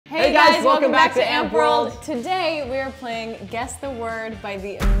Hey guys, welcome back to Amp World. Today we are playing Guess the Word by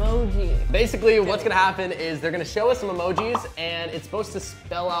the Emoji. Basically, what's gonna happen is they're gonna show us some emojis and it's supposed to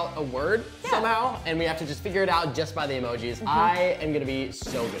spell out a word somehow, and we have to just figure it out just by the emojis. I am gonna be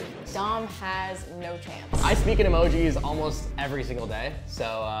so good at this. Dom has no chance. I speak in emojis almost every single day,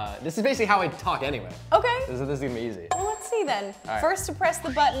 so this is basically how I talk anyway. Okay. This is gonna be easy. Well, let's see then. All right. First to press the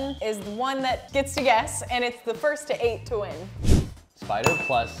button is the one that gets to guess, and it's the first to 8 to win. Spider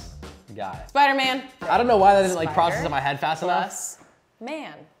plus guy. Spider-Man. I don't know why that didn't like process in my head fast enough. Plus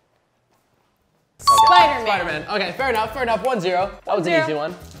man. Okay. Spider-Man. Spider-Man. Okay, fair enough, fair enough. 1-0. That was an easy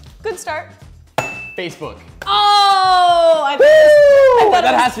one. Good start. Facebook. Oh! I thought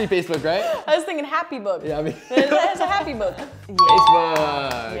that has to be Facebook, right? I was thinking Happy Book. Yeah, I mean. It's a Happy Book.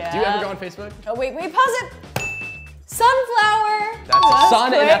 Facebook. Yeah. Do you ever go on Facebook? Oh, wait, pause it. Sunflower. That's a sun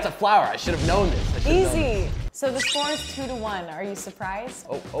quick. and that's a flower. I should have known this. Easy. So the score is 2-1. Are you surprised?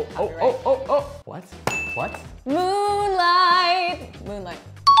 Oh. What? What? Moonlight. Moonlight.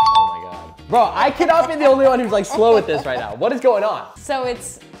 Oh my god. Bro, I cannot be the only one who's like slow at this right now. What is going on? So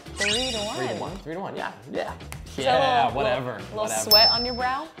it's 3-1. 3-1, yeah. Yeah. So Yeah, whatever. Little sweat on your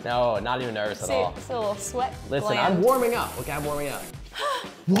brow? No, not even nervous at all. It's a little sweat. Listen, gland. I'm warming up. Okay, I'm warming up.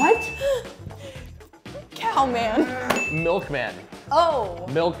 What? Cowman. Milkman. Oh.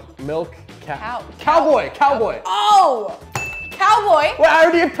 Cowboy. Oh. Cowboy. Well, I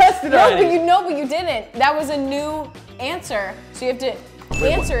already pressed it already. But you didn't. That was a new answer. So you have to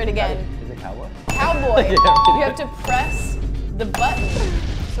answer it again. Is it cowboy? Cowboy. Yeah. You have to press the button.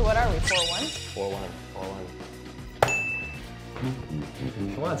 So what are we, 4-1? 4-1.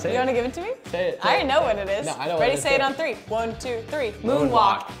 Come on, say it. You want to give it to me? Say it. I already know what it is. No, I know what Ready, it is. say it on 3. 1, 2, 3. Moonwalk.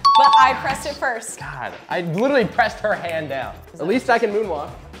 Moonwalk. But I pressed it first. God, I literally pressed her hand down. At least I can moonwalk.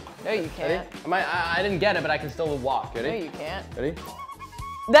 No, you can't. Ready? I didn't get it, but I can still walk. Ready? No, you can't. Ready?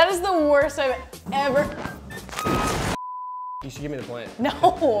 That is the worst I've ever. You should give me the point.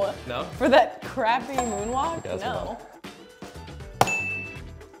 No. No? For that crappy moonwalk? Okay, that's no.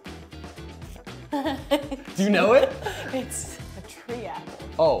 Do you know it? It's a tree apple.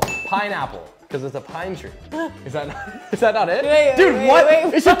 Oh, pineapple, because it's a pine tree. Is that not it? Wait, Dude, what?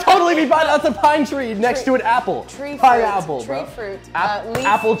 wait. It should totally be pine. That's a pine tree next to an apple. Tree pineapple, fruit. bro. Tree fruit. Leaf.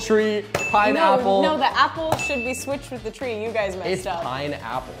 Apple tree, pineapple. No, the apple should be switched with the tree. You guys messed It's up.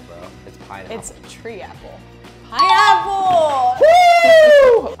 pineapple, bro. It's pineapple. It's a tree apple. Pineapple!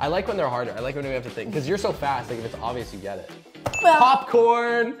 Woo! I like when they're harder. I like when we have to think, because you're so fast. Like if it's obvious, you get it. Well,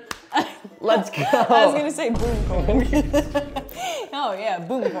 Popcorn. Let's go. I was gonna say boom corn. Oh yeah,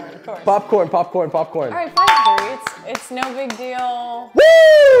 boom corn, of course. Popcorn. All right, 5-3. It's no big deal.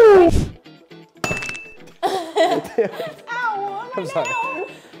 Woo! Ow! I'm sorry. Nail.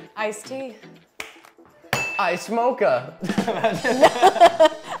 Iced tea. Ice mocha.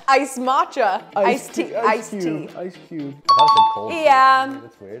 Ice matcha. Iced tea. Iced tea. Ice cube. I thought it said cold. Yeah.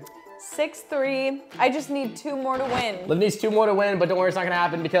 That's weird. 6-3. I just need 2 more to win. Liv needs 2 more to win, but don't worry, it's not gonna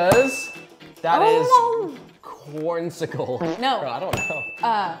happen because that is cornsicle. No. Bro, I don't know.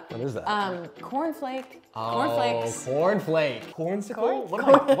 What is that? Cornflake. Oh, Cornflakes. cornflake. Cornsicle? What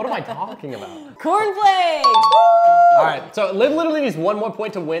am I talking about? Cornflakes! All right, so Liv literally needs 1 more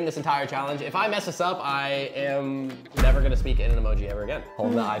point to win this entire challenge. If I mess this up, I am never gonna speak in an emoji ever again.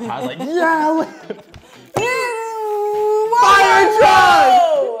 Hold the iPad like, yeah, Liv. Fire truck!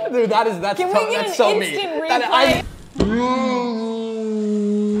 Dude, that's Can we get so an me. instant replay?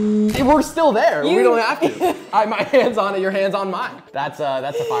 We're still there. We don't have to. My hand's on it. Your hand's on mine. That's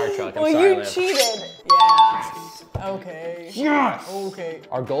a fire truck. I'm Well, sorry, you Liv. cheated. Yeah. Okay. Yes. Okay.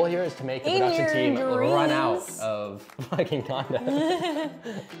 Our goal here is to make the In production your team run out dreams. of fucking content.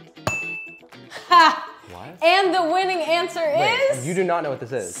 Ha! What? And the winning answer is You do not know what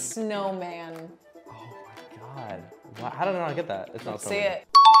this is. snowman. Oh my god. How did I not get that? It's not See something. it.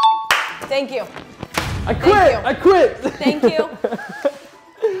 Thank you. I quit. I quit. Thank you.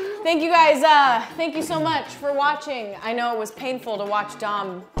 Thank you guys. Thank you so much for watching. I know it was painful to watch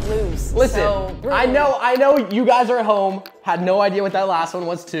Dom lose. Listen, so, I know you guys are at home, had no idea what that last one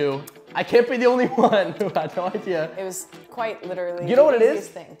was too. I can't be the only one who had no idea. It was quite literally You know what it the easiest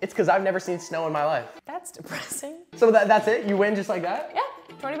is? thing. It's because I've never seen snow in my life. That's depressing. So that's it? You win just like that? Yeah,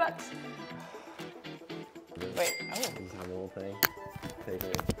 20 bucks. Wait, oh. This is a little thing. Take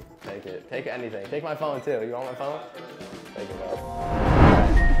it. Take it. Take anything. Take my phone too. You want my phone? Take it, bro.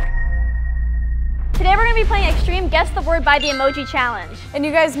 Today we're gonna be playing Extreme Guess the Word by the Emoji Challenge. And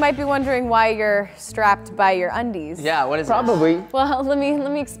you guys might be wondering why you're strapped by your undies. Yeah, what is it? Probably. Well, let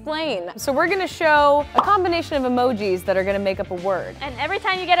me explain. So we're gonna show a combination of emojis that are gonna make up a word. And every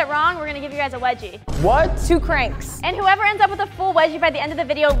time you get it wrong, we're gonna give you guys a wedgie. What? 2 cranks, And whoever ends up with a full wedgie by the end of the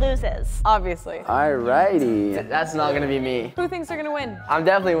video loses. obviously. Alrighty. That's not gonna be me. Who thinks they're gonna win? I'm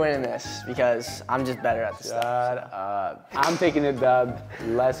definitely winning this because I'm just better at this stuff. Shut up. I'm taking a dub.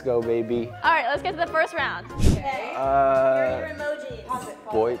 Let's go, baby. All right, let's get to the first round.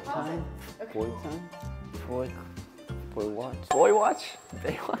 Boy time? Boy time? Boy watch? Boy watch?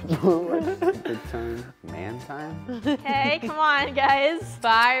 They watch. Good time. Man time? Okay, come on, guys.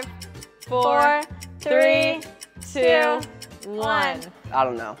 5, 4, 4, 3, 2, 1. I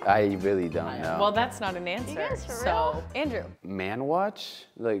don't know. I really don't know. Well, that's not an answer. guys for So, real? Andrew. Man watch?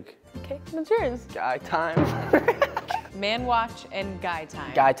 Like, Okay, what's yours? Guy time. Man watch and guy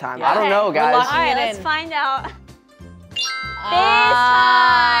time. Guy time. Yeah. I don't know, We're guys. locking All right, it let's in. find out.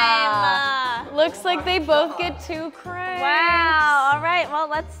 Ah. FaceTime. Looks like they both get 2 cranks. Wow. All right. Well,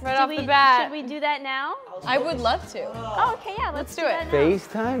 let's. Right off the bat. Should we do that now? I would love to. Oh, okay. Yeah. Let's do it. that now.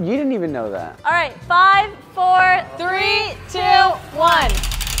 FaceTime? You didn't even know that. All right. 5, 4, 3, 2, 1. 1,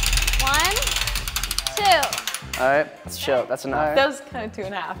 2. All right, let's show. That's enough. That was kind of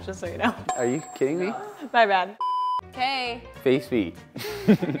 2.5, just so you know. Are you kidding me? My bad. Okay. Face feet.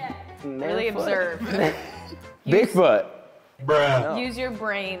 Really observe. Bigfoot. Use your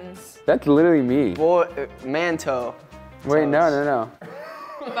brains. That's literally me. Boy, manto. Wait, no.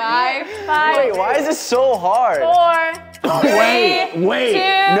 5, 5, Wait, why is this so hard? 4. Wait. 2.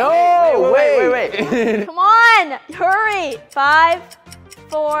 No, Wait. Come on. Hurry. 5,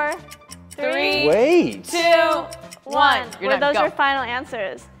 4, 3, Wait. 2, 1. Were those your final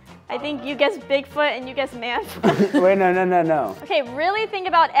answers? I think you guessed Bigfoot and you guessed Manfoot. Wait, no. Okay, really think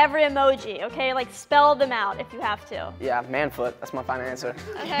about every emoji, okay? Like spell them out if you have to. Yeah, manfoot. That's my final answer.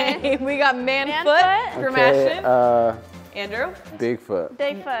 Okay. We got man Manfoot. foot from Okay, Ashton. Andrew? Bigfoot.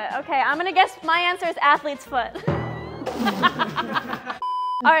 Bigfoot. Okay, I'm gonna guess my answer is athlete's foot.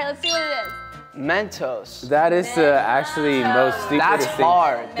 All right, let's see what it is. Mentos. That is the actually most stupidest That's thing.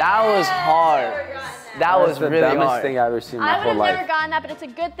 hard. That was hard. That was the really dumbest hard. thing I've ever seen in my I would whole have life. never gotten that, but it's a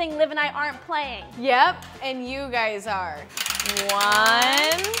good thing Liv and I aren't playing. Yep, and you guys are. 1, 2.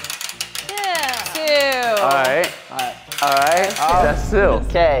 All right. That's still.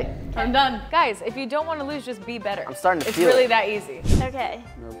 Okay, I'm done. Guys, if you don't want to lose, just be better. I'm starting to It's feel really it. that easy. Okay.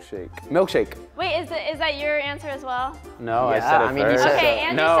 Milkshake. Wait, is that your answer as well? No, I Yeah, said it I mean, you first. said Okay, so.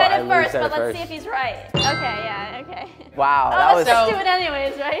 Andy No, said I it literally first, said but it let's first. see if he's right. Okay, yeah, okay. Wow, Oh, that let's was. just do it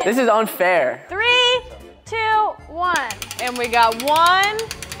anyways, right? This is unfair. 3, 2, 1. And we got 1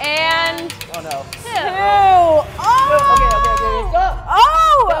 and Oh no. 2. Oh! Okay.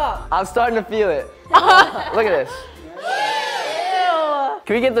 Oh! I'm starting to feel it. Look at this. Ew.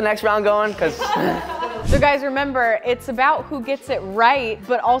 Can we get the next round going? Cause So guys, remember, it's about who gets it right,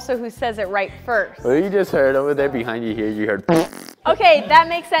 but also who says it right first. What you just heard over there behind you here, you heard. Okay, that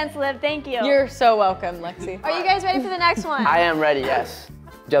makes sense, Liv. Thank you. You're so welcome, Lexi. Are you guys ready for the next one? I am ready. Yes.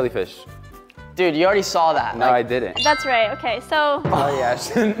 Jellyfish. Dude, you already saw that. No, I didn't. That's right. Okay, so Oh yeah,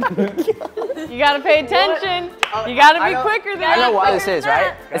 Ashton. You gotta pay attention. You gotta be quicker than I know that. why this is,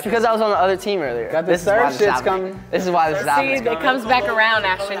 right? It's because I was on the other team earlier. Got the This is why third this shit's happened. coming. This is why this is See, happening. it comes back around,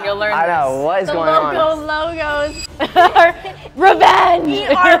 Ashton. You'll learn I know. What is the going on? logos Revenge! eat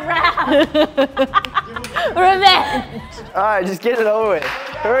our rap. Revenge! All right, just get it over with.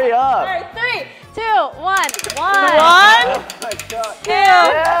 Hurry up. All right, 3, 2, 1. 1. 1, 2.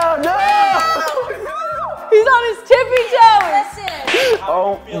 No! He's on his tippy toes!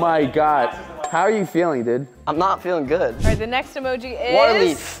 Oh my god. How are you feeling, dude? I'm not feeling good. All right, the next emoji is... Water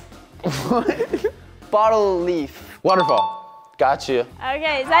leaf. Bottle leaf. Waterfall. Got you.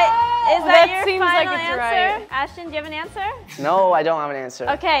 Okay, is that That your seems final like it's answer? right. Ashton, do you have an answer? No, I don't have an answer.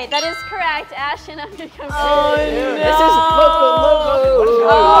 Okay, that is correct. Ashton, I'm gonna come Oh, to you. no. This is logo.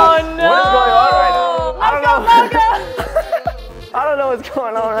 Oh, no. What is going on right now? I don't know. Logo. I don't know what's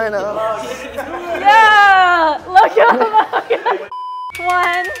going on right now. Yeah! Logo.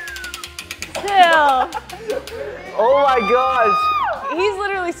 1, 2. Oh my gosh. He's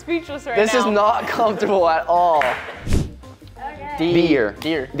literally speechless right This now. is not comfortable at all. Okay. Deer.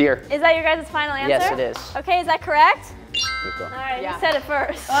 Deer. Deer. Is that your guys' final answer? Yes, it is. Okay, is that correct? Let's go. All right, Yeah. you said it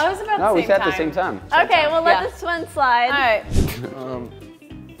first. Oh, it was about No, the we same said time. at the same time. Okay, well let Yeah. this one slide. All right.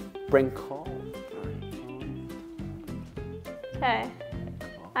 Bring call. Okay.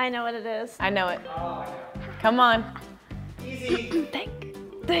 I know what it is. I know it. Come on. Easy.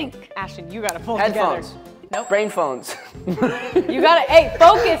 Think. Ashton, you gotta pull Headphones. together. Nope. Brain phones. You gotta, hey,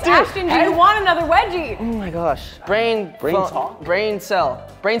 focus. Ashton, do you want another wedgie? Oh my gosh. Brain talk? Brain cell.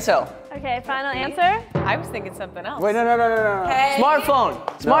 Brain cell. Okay, final answer. I was thinking something else. Wait, no. Hey. Smartphone.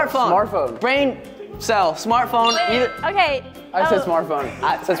 Smartphone. Smartphone. Brain cell. Smartphone. Either. Okay. I said smartphone.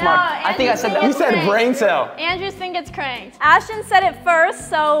 I said smart. I think I said that. You said brain cell. Andrew's thing gets cranked. Ashton said it first,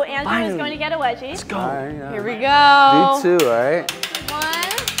 so Andrew is going to get a wedgie. Let's go. Here we go. Do 2, all right?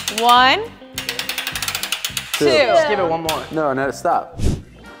 1. 1, 2. Let's give it one more. No, stop.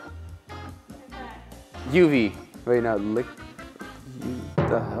 UV. Wait, no, lick. What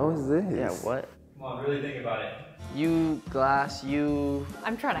the hell is this? Yeah, what? Come on, really think about it. U glass, U.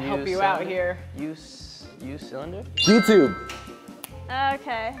 I'm trying to help you out here. U cylinder? YouTube.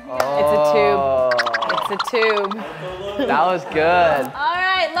 Okay. It's a tube. It's a tube. That was good. All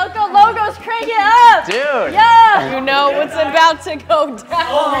right, Loco Logos, crank it up. Dude. Yeah. You know what's about to go down.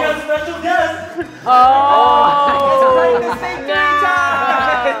 Oh, we got a special guest!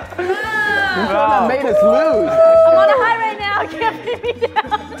 That made us lose. I'm on a high right now. Can't beat me down.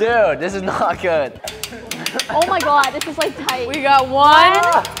 Dude, this is not good. Oh my God, this is like tight. We got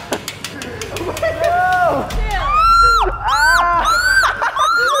 1.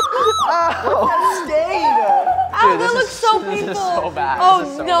 Ow, that looks so painful. This is so bad. Oh, This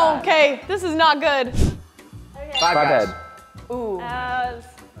is so no, bad. okay. This is not good. Okay. Five guys. Head. Ooh.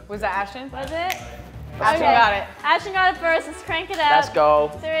 Was that Ashton? Was it? Ashton got it. Ashton got it first. Let's crank it up. Let's go.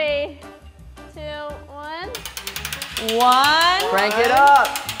 3, 2, 1. 1, Crank it up.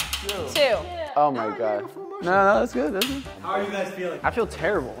 2. Oh my God. No, that's good. That's good. How are you guys feeling? I feel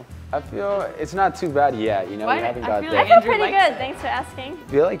terrible. I feel it's not too bad yet. You know, Why? we haven't I got feel there. I feel Andrew pretty likes good. Thanks for asking.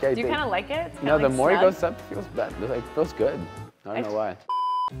 I feel like I Do you think. kind of like it? It's No, kinda the like more it snug. goes up, it feels bad. It feels good. I don't know why.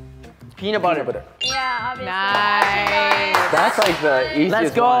 Peanut butter. Yeah, obviously. Nice. That's like the easiest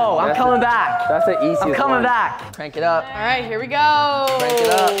Let's go. one. I'm That's coming back. That's the easiest I'm coming one. back. Crank it up. All right, here we go. Crank it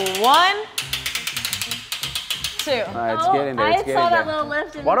up. 1, 2. All right, it's Oh, getting there. I It's getting saw that there. little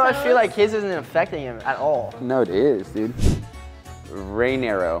lift in Why do the I feel toes. like his isn't affecting him at all? No, it is, dude. Rain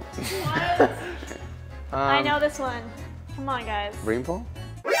arrow. I know this one. Come on, guys. Rainfall?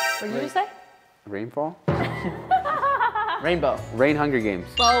 What did you just say? Rainfall? Rainbow. Rain Hunger Games.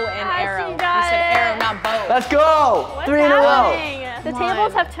 Bow and Ashton arrow. You got said it. arrow, not bow. Let's go. What's 3 in a row. happening? The Come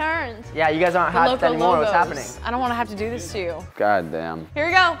tables on. have turned. Yeah, you guys aren't The hot Loco anymore. Logos. What's happening? I don't want to have to do this to you. God damn. Here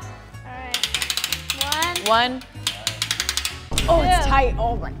we go. All right. 1. Oh, it's tight.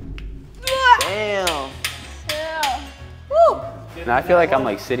 Oh my. Damn. 2. Woo. Now I feel like I'm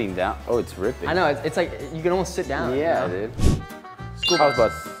like sitting down. Oh, it's ripping. I know. It's like you can almost sit down. Yeah, you know? dude. School House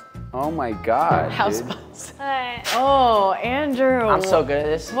bus. bus. Oh my God. House dude. bus. All right. Oh, Andrew. I'm so good at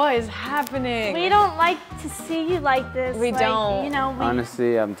this. What is happening? We don't like to see you like this. We like, don't. You know, we.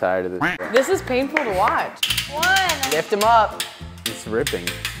 Honestly, I'm tired of this. This is painful to watch. 1, Lift him up. It's ripping.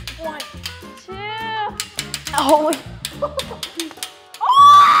 1, 2. Holy.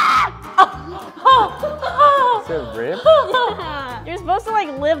 Is it rip? You're supposed to like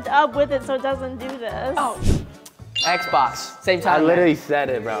lift up with it so it doesn't do this. Oh. Xbox. Same time. I literally said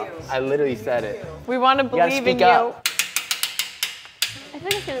it, bro. I literally said it. We want to You gotta believe in speak you. up. I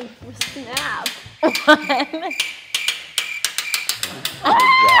think it's gonna snap. Oh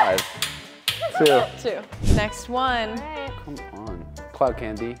my God. 2. 2. Next one. Alright. Come on. Cloud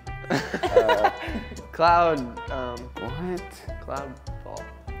candy. Cloud. What? Cloud ball.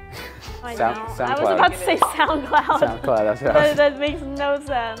 I Sound- know. I was SoundCloud. about to say SoundCloud. SoundCloud. That's what I That, was. that makes no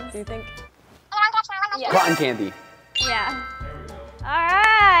sense. Do you think? Cotton candy. Yeah.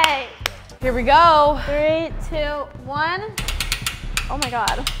 Alright. Here we go. 3, 2, 1. Oh my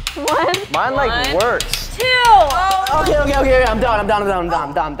God. 1, Mine like One. works. 2. Okay. I'm done.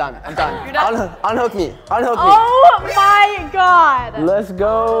 Unhook me. Oh my God. Let's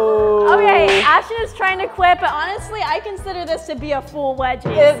go. Okay, Ashton is trying to quit, but honestly, I consider this to be a full wedgie.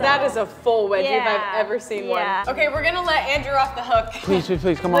 That is a full wedgie if Yeah. I've ever seen Yeah. one. Okay, we're gonna let Andrew off the hook. Please.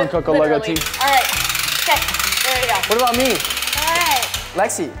 Come on, Coco Logo Literally. team. All right. Okay. There you go. What about me? Alright.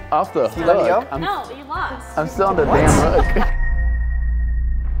 Lexi. Off the You let me hook. go? No, you lost. I'm still on the damn hook.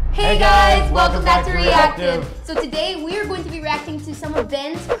 Hey guys, welcome back to Reactive. So today we are going to be reacting to some of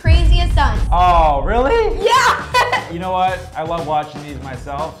Ben's craziest stunts. Oh, really? Yeah! You know what? I love watching these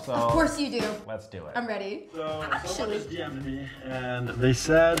myself, so. Of course you do. Let's do it. I'm ready. So someone just DM'd me and they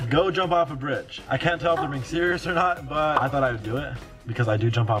said, go jump off a bridge. I can't tell if they're being serious or not, but I thought I would do it because I do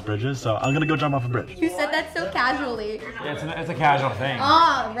jump off bridges. So I'm gonna go jump off a bridge. You said that so casually. It's a casual thing.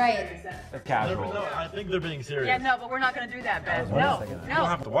 Ah, right. It's casual. No, I think they're being serious. Yeah, no, but we're not gonna do that, Ben. Wait a second. You don't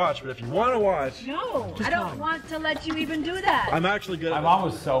have to watch, but if you want to watch, No, I don't want not to let you even do that. I'm actually good. My mom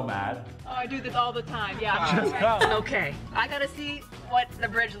was so mad. Oh, I do this all the time. Yeah. Just come. Okay. I gotta see what the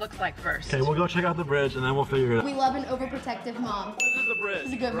bridge looks like first. Okay, we'll go check out the bridge and then we'll figure it out. We love an overprotective mom. This is the bridge. This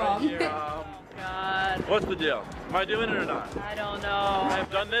is a good right mom. Here, God. what's the deal? Am I doing it or not? I don't know.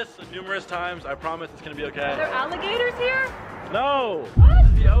 I've done this numerous times. I promise it's gonna be okay. Are there alligators here? No!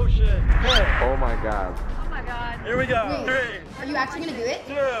 What? The ocean. Oh my god. Oh my God. Here we go. Wait, 3, are you actually gonna do it?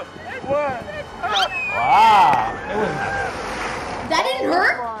 2, 1. Wow. It was. That didn't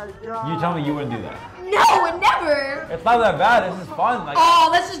hurt? You tell me you wouldn't do that. No, it never. It's not that bad. This is fun. Like, Oh,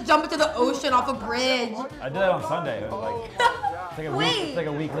 let's just jump into the ocean off a bridge. I did that on Sunday. It was like, it's like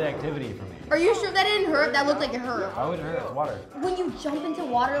a weekly activity for me. Are you sure that didn't hurt? That looked like it hurt. Why would it hurt? It's water. When you jump into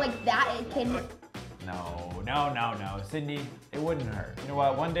water like that, it can. No. Sydney, it wouldn't hurt. You know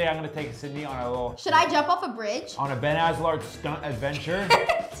what? One day I'm gonna take Sydney on a little. Should I jump off a bridge? On a Ben Azelart stunt adventure,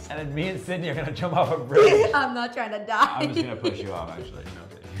 and then me and Sydney are gonna jump off a bridge. I'm not trying to die. I'm just gonna push you off, actually. No,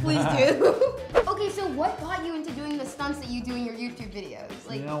 Please do. Okay, so what got you into doing the stunts that you do in your YouTube videos?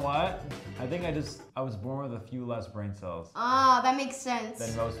 Like, you know what? I think I was born with a few less brain cells that makes sense.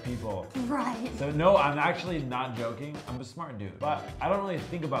 than most people. Right. So no, I'm actually not joking. I'm a smart dude, but I don't really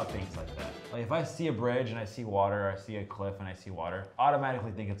think about things like that. Like if I see a bridge and I see water, I see a cliff and I see water, I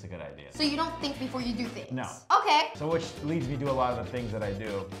automatically think it's a good idea. So you don't think before you do things? No. Okay. So which leads me to a lot of the things that I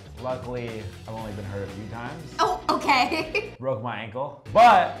do. Luckily, I've only been hurt a few times. Oh, okay. Broke my ankle,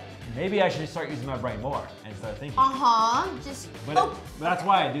 but maybe I should start using my brain more and start thinking. Just. But that's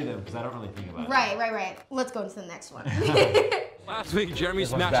why I do them, because I don't really think about it. Right. Let's go into the next one. Last week, Jeremy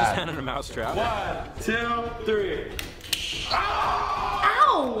This one's smashed his bad. hand on a mousetrap. 1, 2, 3.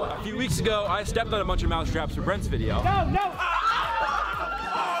 Ow! A few weeks ago, I stepped on a bunch of mousetraps for Brent's video. No!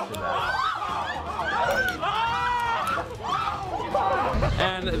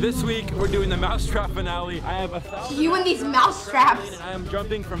 And this week, we're doing the mousetrap finale. I have 1,000. You and these mouse traps. And I am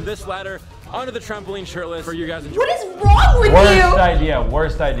jumping from this ladder onto the trampoline shirtless for you guys to enjoy. What is wrong with you?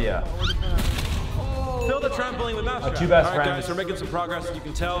 Worst idea. Fill the trampoline with mousetraps. Two best All right, friends. guys, we're making some progress, as you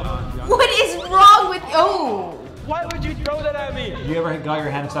can tell. What is wrong with Why would you throw that at me? You ever got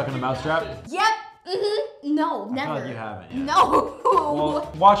your hand stuck in a mousetrap? Yep. No, I never. feel like you haven't yet. No.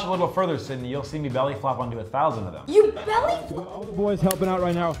 Well, watch a little further, Sydney. You'll see me belly flop onto 1,000 of them. You belly? All the boys helping out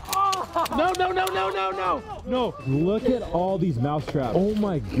right now. No. Look at all these mouse traps. Oh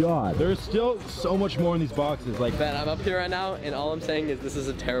my God. There's still so much more in these boxes. Like, Ben, I'm up here right now, and all I'm saying is this is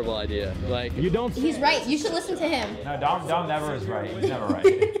a terrible idea. Like, you don't. He's right. You should listen to him. No, Dom never is right. He's never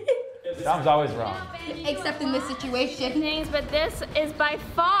right. Dom's always wrong. Except in this situation. But this is by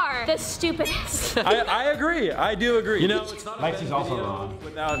far the stupidest. I agree. I do agree. You know, it's not Lexie's also wrong.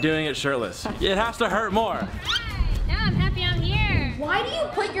 without doing it shirtless. It has to hurt more. Now I'm happy I'm here. Why do you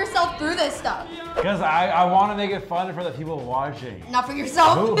put yourself through this stuff? Because I want to make it fun for the people watching. Not for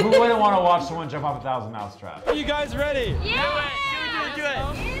yourself. Who wouldn't want to watch someone jump off 1,000 mousetraps? Are you guys ready? Yeah! Do it.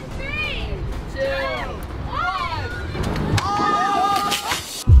 In 3, 2, 1.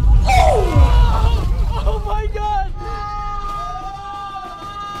 Oh my God!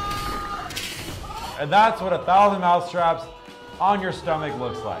 And that's what 1,000 mousetraps on your stomach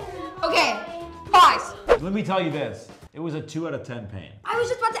looks like. Okay, pause. Let me tell you this. It was a 2 out of 10 pain. I was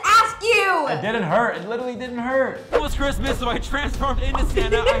just about to ask you. It didn't hurt. It literally didn't hurt. It was Christmas, so I transformed into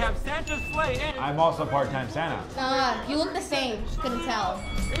Santa. I have Santa's sleigh and I'm also part-time Santa. You look the same. Just couldn't tell.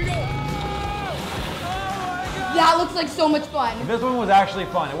 Here we go. That looks like so much fun. This one was actually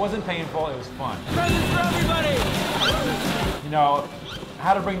fun. It wasn't painful. It was fun. Presents for everybody. You know,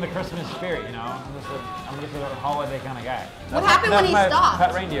 how to bring the Christmas spirit, you know? I'm just a holiday kind of guy. What happened when he That's my stopped?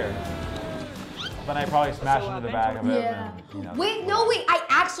 pet reindeer. Then I probably smashed into the back of it. Yeah. And, you know. Wait, I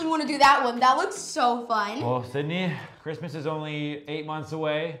actually want to do that one. That looks so fun. Well, Sydney, Christmas is only 8 months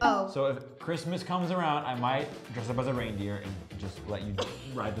away. Oh. So if Christmas comes around, I might dress up as a reindeer and just let you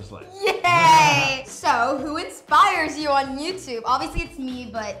ride the sleigh. Yay! So, who inspires you on YouTube? Obviously, it's me,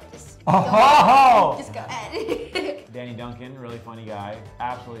 but just go Oh! ahead. Just go ahead. Danny Duncan, really funny guy.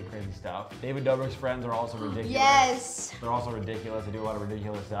 Absolutely crazy stuff. David Dobrik's friends are also ridiculous. Yes. They're also ridiculous. They do a lot of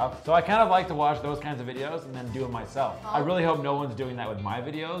ridiculous stuff. So I kind of like to watch those kinds of videos and then do them myself. I really hope no one's doing that with my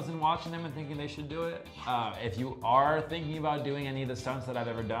videos and watching them and thinking they should do it. If you are thinking about doing any of the stunts that I've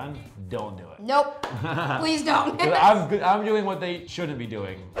ever done, don't do it. Nope. Please don't. 'Cause I'm doing what they shouldn't be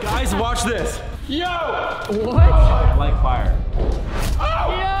doing. Guys, watch this. What? Like fire.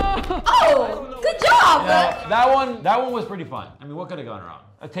 Oh, good job. That one was pretty fun. I mean, what could have gone wrong?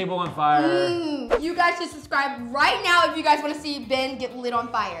 A table on fire. You guys should subscribe right now if you guys want to see Ben get lit on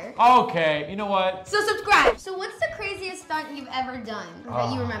fire. Okay, you know what? So subscribe. So what's the craziest stunt you've ever done? Or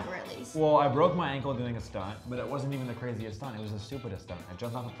that you remember at least? Well, I broke my ankle doing a stunt, but it wasn't even the craziest stunt. It was the stupidest stunt. I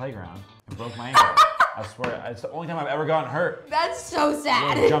jumped off the playground and broke my ankle. I swear, it's the only time I've ever gotten hurt. That's so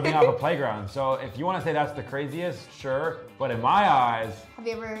sad. Jumping off a playground. So if you want to say that's the craziest, sure. But in my eyes, have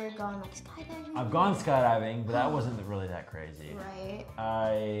you ever gone like skydiving? I've gone skydiving, but that wasn't really that crazy. Right.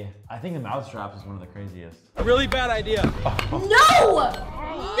 I think the mousetrap is one of the craziest. Really bad idea. No!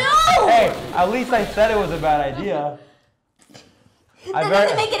 No! Hey, at least I said it was a bad idea. That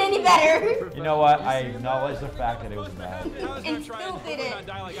doesn't make it any better. You know what? I acknowledge the fact that it was bad. And still did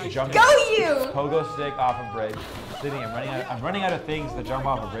it. Jumping Go you! Pogo stick off a bridge. Sitting, I'm running out of things to jump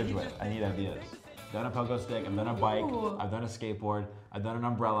off a bridge with. I need ideas. I've done a pogo stick, I've done a bike, I've done a skateboard, I've done an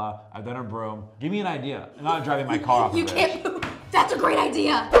umbrella, I've done a broom. Give me an idea. I'm not driving my car off a bridge. You can't move. That's a great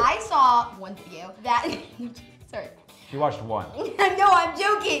idea. I saw one video that, sorry. You watched one. No, I'm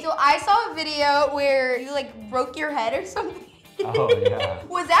joking. So I saw a video where you like broke your head or something. Oh yeah.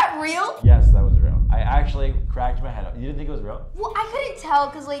 Was that real? Yes, that was real. I actually cracked my head up. You didn't think it was real? Well, I couldn't tell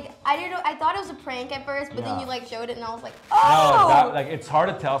because like I didn't know. I thought it was a prank at first, but then you like showed it, and I was like, oh. No, like it's hard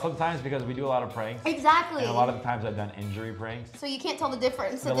to tell sometimes because we do a lot of pranks. Exactly. And a lot of the times I've done injury pranks. So you can't tell the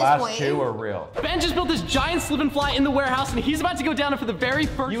difference The at this point. last two are real. Ben just built this giant slip and fly in the warehouse, and he's about to go down it for the very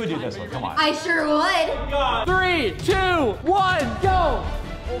first time. You would do this one. Come on. I sure would. 3, 2, 1, go!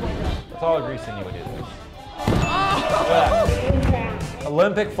 Oh my God. Let's all agree Cindy would do this. Yeah.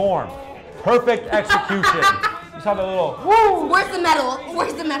 Olympic form. Perfect execution. You saw the little woo! Where's the medal?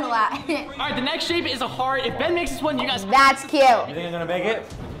 Where's the medal at? All right, the next shape is a heart. If Ben makes this one, you guys. That's cute. You think I'm gonna make it?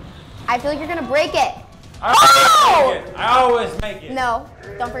 I feel like you're gonna break it. I always make it. No,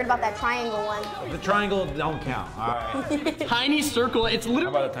 don't forget about that triangle one. The triangle don't count. All right. Tiny circle. It's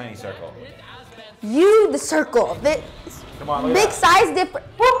literally. How about a tiny circle? You, the circle. Come on, look big at that. size difference.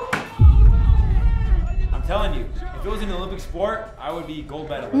 I'm telling you, if it was an Olympic sport, I would be gold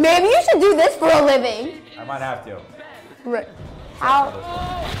medalist. Maybe you should do this for a living. I might have to. Right. How?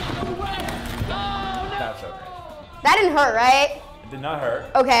 That's okay. That didn't hurt, right? It did not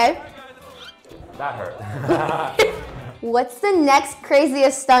hurt. Okay. That hurt. What's the next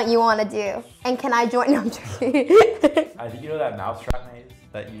craziest stunt you want to do? And can I join? No, I'm joking. I think you know that mousetrap maze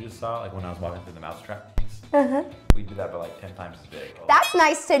that you just saw, like when I was walking through the mousetrap maze? We did that, but like 10 times as big. That's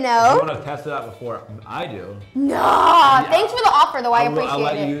nice to If know. you want to test it out before I do. No, thanks for the offer though, I appreciate I'll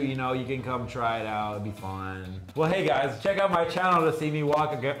let it. you know, you can come try it out, it'd be fun. Well, hey guys, check out my channel to see me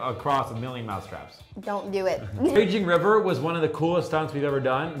walk across 1,000,000 mousetraps. Don't do it. Raging River was one of the coolest stunts we've ever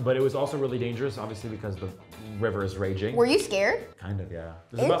done, but it was also really dangerous, obviously, because the river is raging. Were you scared? Kind of, yeah.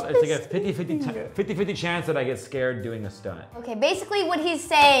 It's like a 50-50 chance that I get scared doing a stunt. Okay, basically what he's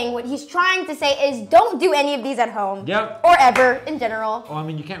saying, what he's trying to say is don't do any of these at home. Yep. Or ever, in general. Well, I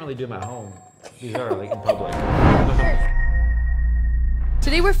mean, you can't really do them at home. These are like in public.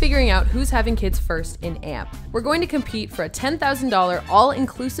 Today we're figuring out who's having kids first in AMP. We're going to compete for a $10,000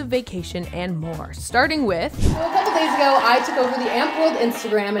 all-inclusive vacation and more, starting with... So a couple days ago, I took over the AMP World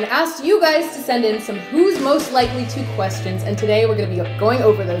Instagram and asked you guys to send in some who's most likely to questions, and today we're gonna be going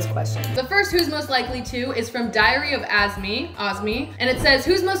over those questions. The first who's most likely to is from Diary of Osmi, and it says,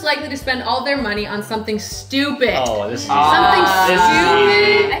 who's most likely to spend all their money on something stupid? Oh, this is something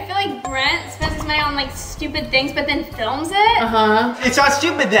stupid. I feel like Brent spends his money on like stupid things, but then films it. It's not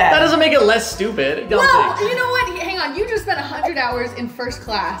stupid then. That doesn't make it less stupid. No, you know what? Hang on, you just spent 100 hours in first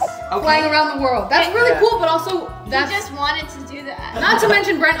class flying around the world. That's really cool, but also that's... He just wanted to do that. Not to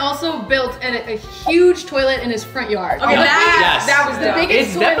mention, Brent also built a huge toilet in his front yard. Okay, that was the biggest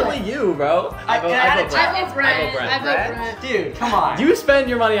It's toilet. definitely you, bro. I vote Brent. I vote Brent. Dude, come on. You spend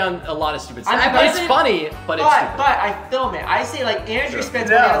your money on a lot of stupid stuff. It's funny, but it's stupid. But I film it. I say like Andrew spends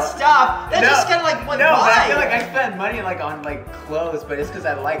money on stuff. That's just kind of like one No, but I feel like I spend money like on like clothes, but it's because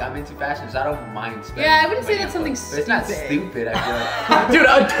I'm into fashion, so I don't mind spending. Yeah, I wouldn't say that's something stupid. It's not stupid, I feel like. Dude,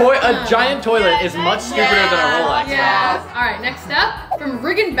 a giant toilet is much stupider than a Rolex. Yes. All right, next up, from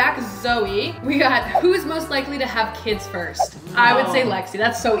Riggin Back Zoe, we got who's most likely to have kids first? I would say Lexi.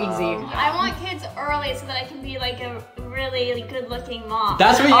 That's so easy. I want kids early so that I can be like a really good-looking mom.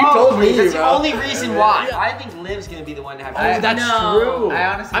 That's what you told me, That's bro. the only reason why. I think Liv's gonna be the one to have kids. That's true.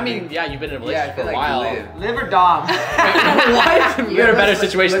 I honestly yeah, you've been in a relationship for a while. Liv or Dom? You're in a better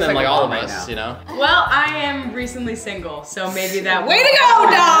situation than like all of us, you know? Well, I am recently single, so maybe that. Way to go,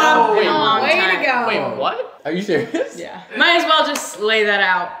 Dom! Wait, Way to go. Wait, what? Are you serious? Yeah. Might as well just lay that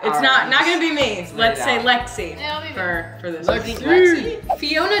out. It's not gonna be me. Let's say Lexi for this. Lexi.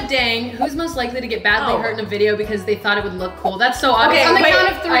 Fiona Dang, who's most likely to get badly hurt in a video because they thought it would look cool? That's so obvious. On the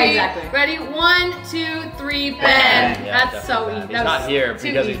count of 3. Exactly. Ready? 1, 2, 3, Ben. Yeah, that's so easy. He's not here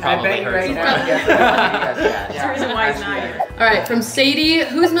because he's probably hurt. That's the reason why he's not here. All right, from Sadie,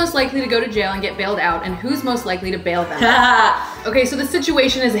 who's most likely to go to jail and get bailed out, and who's most likely to bail them? Okay, so the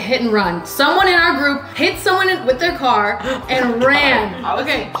situation is a hit and run. Someone in our group hit someone with their car and ran.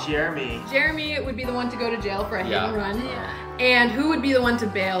 Okay. Jeremy. Jeremy would be the one to go to jail for a hit and run. Yeah. And who would be the one to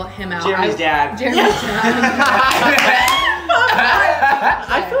bail him out? Jeremy's dad. Jeremy's dad.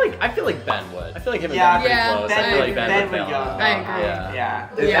 I feel like Ben would. I feel like him and Ben are pretty close. I feel like Ben would bail him out. I agree.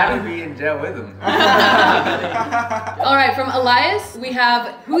 Yeah. His dad would be in jail with him. All right, from Elias, we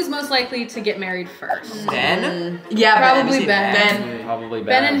have who's most likely to get married first? Ben? Yeah, probably Ben. Probably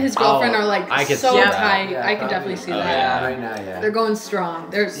Ben and his girlfriend are like so tight. Yeah, I could definitely see that. Yeah, right now, yeah. They're going strong.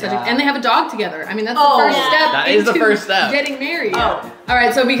 They're such and they have a dog together. I mean, that's the first step. That is the first step. Getting married. All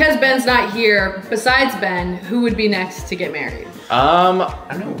right, so because Ben's not here, besides Ben, who would be next to get married? I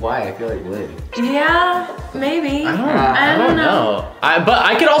don't know why. I feel like Lid. Yeah, maybe. I don't know. But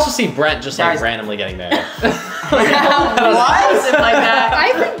I could also see Brent just like randomly getting married. Why is it like that?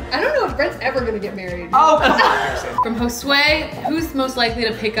 I don't know if Brent's ever gonna get married. Oh, come on. From Josue, who's most likely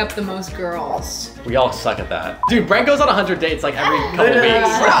to pick up the most girls? We all suck at that. Dude, Brent goes on 100 dates like every couple weeks.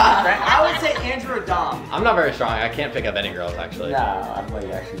 I would say Andrew or Dom. I'm not very strong. I can't pick up any girls actually. No, I'm like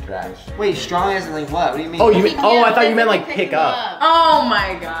actually trash. Wait, strong as in like what? What do you mean? Oh, you mean? Oh, I thought you meant like pick up. Oh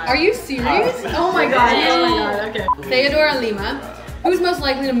my god. Are you serious? Oh my god. Oh my god. Okay. Theodora Lima. Who's most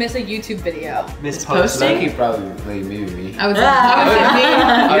likely to miss a YouTube video? Miss posting? Lucky probably maybe me. I would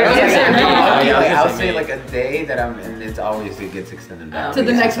say like a day that I'm and it gets extended back. To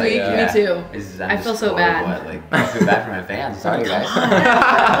the next week, me too. I feel so bad. I feel bad for my fans. Sorry guys.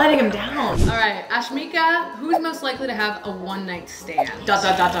 Letting him down. All right, Ashmika, who's most likely to have a one-night stand?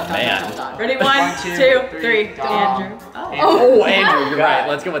 Ready? 1, 2, 3. Andrew. Oh, Andrew, you're right.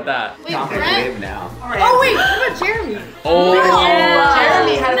 Let's go with that. Wait, Brent? Now. Oh wait, what about Jeremy?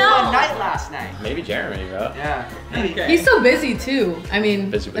 Jeremy had a fun night last night. Maybe Jeremy, bro. Yeah. Maybe. He's so busy too. I mean,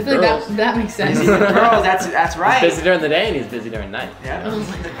 Busy with I feel girls. like that makes sense. Busy with girls, that's right. He's busy during the day and he's busy during night. Yeah. Oh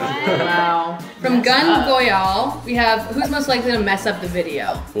my god. Wow. From Gun Goyal, we have who's most likely to mess up the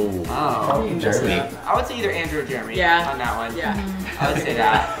video? Ooh. Oh, Jeremy. I would say either Andrew or Jeremy. Yeah. On that one. Yeah. I would say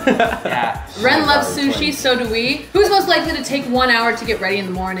that. Yeah. Ren loves sushi, so do we. Who's most likely to take 1 hour to get ready in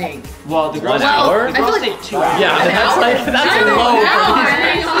the morning? Well, the girls, 1 hour? The girls I feel take 2 hours. Yeah, that's low.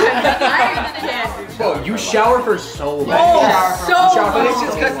 Bro, you shower for so long. But it's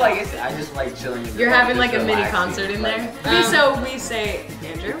just cause like I just like chilling. You're having like a mini concert in there. So we say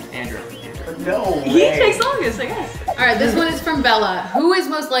Andrew. No way. He takes longest, I guess. All right, this one is from Bella. Who is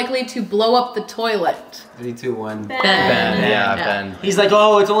most likely to blow up the toilet? 3, 2, 1. Ben. Yeah, Ben. He's like,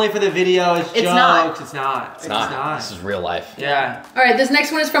 oh, it's only for the video. It's jokes. not. It's not. It's not. This is real life. Yeah. All right, this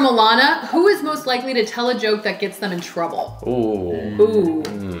next one is from Alana. Who is most likely to tell a joke that gets them in trouble? Ooh.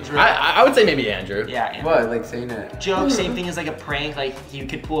 I would say maybe Andrew. Yeah. Andrew. What? Like saying a Joke, same thing as like a prank. Like you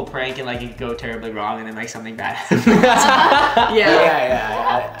could pull a prank and like it could go terribly wrong and then like something bad.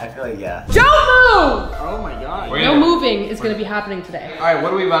 Yeah. I feel like yeah. Don't move! Oh my god. No moving is gonna be happening today. All right,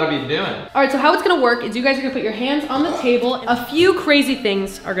 what are we about to be doing? All right, so how it's gonna work is you guys are gonna put your hands on the table. A few crazy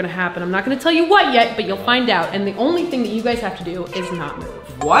things are gonna happen. I'm not gonna tell you what yet, but you'll find out. And the only thing that you guys have to do is not move.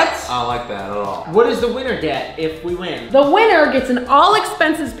 What? I don't like that at all. What does the winner get if we win? The winner gets an all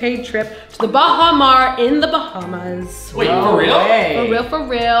expenses paid trip to the Bahamar in the Bahamas. Wait, for real? For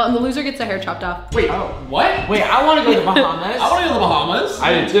real. And the loser gets their hair chopped off. Wait, what? Wait, I want to go to the Bahamas. I want to go to the Bahamas.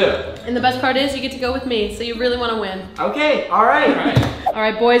 I do too. And the best part is you get to go with me, so you really want to win. Okay, all right. All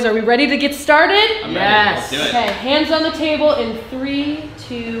right, boys, are we ready to get started? I'm ready. Let's do it. Okay, hands on the table in 3,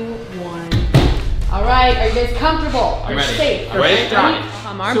 2, 1. All right, are you guys comfortable? I'm ready. Safe. I'm ready.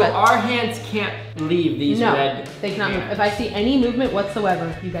 So our hands can't leave these red. They cannot move. If I see any movement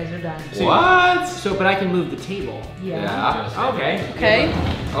whatsoever, you guys are done. What? So, but I can move the table. Yeah. Okay. Okay.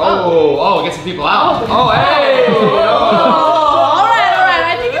 Oh, get some people out. Oh, hey. All right.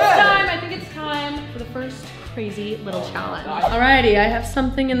 I think it's time for the first crazy little challenge. Alrighty, I have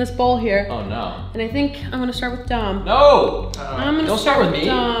something in this bowl here. Oh no. And I think I'm gonna start with Dom. No. I'm gonna Don't start with me.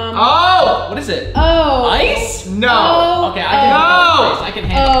 Dom. Oh, what is it? Oh. Ice? No. Oh. Okay, I can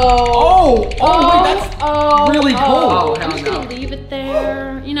handle it. Wait, that's really cold. Oh, I'm just gonna leave it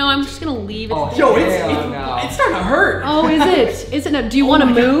there. You know, I'm just gonna leave it there. Yo, it's starting to hurt. Oh, is it? Is it? Do you want to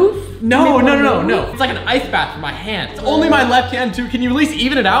move? No. It's like an ice bath for my hand. It's only my left hand too. Can you at least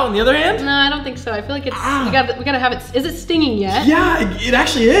even it out on the other hand? No, I don't think so. I feel like it's, we gotta have it. Is it stinging yet? Yeah, it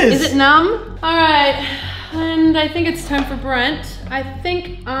actually is. Is it numb? All right, and I think it's time for Brent. I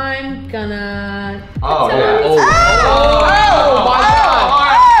think I'm gonna. Oh, yeah. Oh my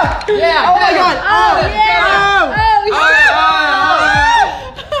God. Yeah. Oh my God. Oh yeah.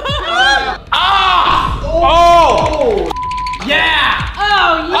 Oh! Yeah!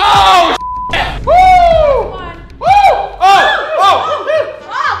 Oh yeah! Oh! Shit. Woo! Woo!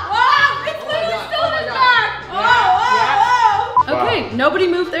 It's literally still in the back! Okay, nobody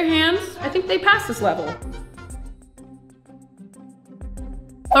moved their hands. I think they passed this level.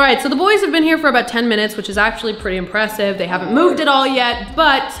 All right, so the boys have been here for about 10 minutes, which is actually pretty impressive. They haven't moved at all yet,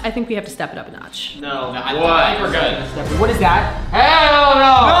 but I think we have to step it up a notch. No, I think we're good. What is that? Hell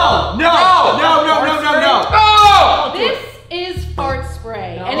no! No! This is fart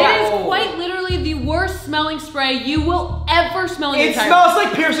spray, and it is quite literally the worst smelling spray you will ever smell in your entire life. It smells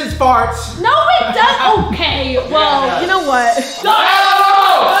like Pearson's farts. No, it does. Okay, well, you know what?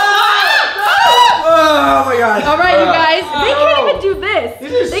 Oh my God. All right, you guys, they can't even do this.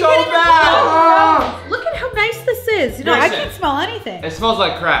 This is so bad. Look at how nice this is. You know, I can't smell anything. It smells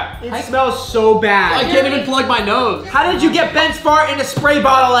like crap. It smells so bad. I can't even plug my nose. How did you get Ben's fart in a spray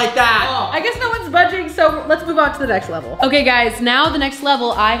bottle like that? I guess no one's budging, so let's move on to the next level. Okay, guys, now the next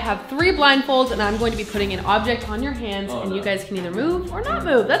level, I have 3 blindfolds, and I'm going to be putting an object on your hands, and you guys can either move or not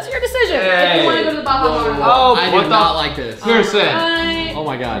move. That's your decision. If you want to go to the Bahamas. Oh, I do not like this. Pearson. Right, Oh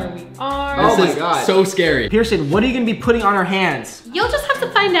my God. here we are. This is so scary. Pearson, what are you gonna be putting on our hands? You'll just have to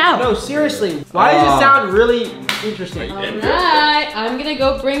find out. No, seriously. Why does it sound really interesting? All right, I'm gonna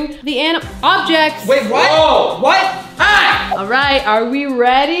go bring the objects. Wait, what? Whoa. What? Ah! All right, are we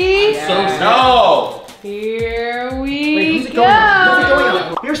ready? No. Here we Wait, who's it go. going on? Who's it going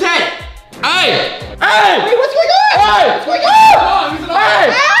on? Pearson! Hey! Wait, what's going on? Hey! What's going on? Hey!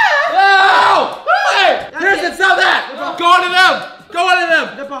 No! Hey! Pearson, stop that! Go on to them! Go on to them!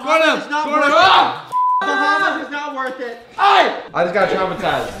 The Bahamas is not worth it. Bahamas is not worth it. Hey! I just got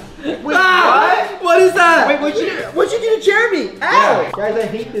traumatized. Wait, what? What is that? Wait, what'd you do to Jeremy? Ow! Yeah. Guys, I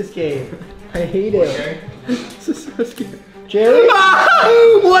hate this game. I hate it. This is so scary. Jerry?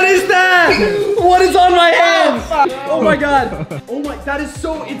 What is that? What is on my hands? Oh my God. Oh my, that is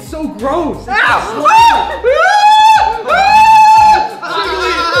so, it's so gross. Ow!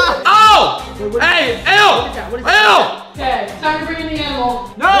 Oh! Hey! Ew! Ew! Okay, time to bring in the animal.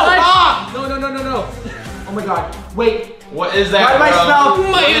 No! Ah! No. Oh my God. Wait. What is that? Why do I smell?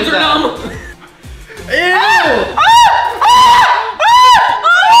 My hands are numb. Ew!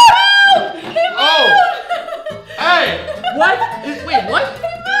 Oh! Hey! What? Wait, what?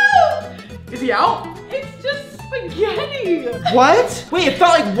 Is he out? It's just spaghetti. What? Wait, it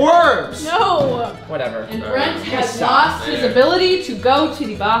felt like worms. No. Whatever. And Brent has lost his ability to go to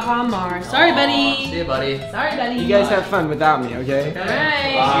the Bahamas. Sorry, buddy. See you, buddy. Sorry, buddy. You guys have fun without me, okay? All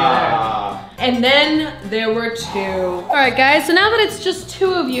right. And then there were 2. All right, guys, so now that it's just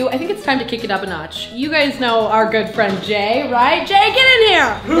 2 of you, I think it's time to kick it up a notch. You guys know our good friend Jay, right? Jay, get in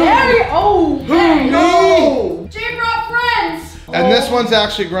here. There you hey. No! Jay brought friends. And this one's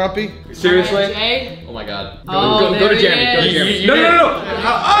actually grumpy. Seriously? Jay? Oh my God. Oh, Go to there Jeremy. he Go to is. Jeremy. No.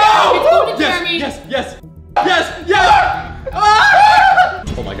 It's going to Jeremy. Yes!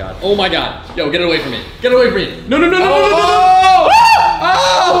 Oh my God. Oh my God. Yo, get it away from me. Get it away from me. No.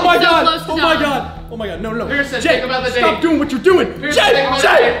 Oh my So God! close to Oh my dying. God! Oh my God! No! Pearson, Jay, think about the stop date. doing what you're doing! Jay!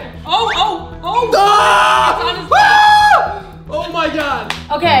 Oh. Oh my God!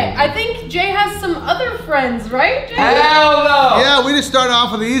 Okay, I think Jay has some other friends, right, Jay? Hell no! Yeah, we just started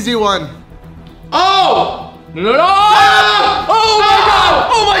off with the easy one. Oh! No! Oh my God!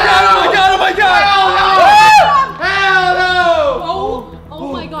 Oh my God! Hell no!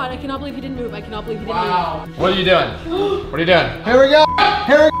 Oh my God, I cannot believe he didn't move. I cannot believe he didn't Wow. What are you doing? What are you doing? Here we go.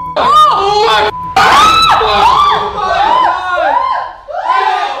 Here we go. Oh my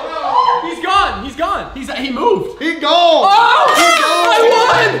God! He moved. He gold.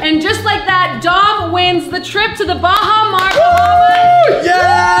 I won! And just like that, Dom wins the trip to the Bahamas.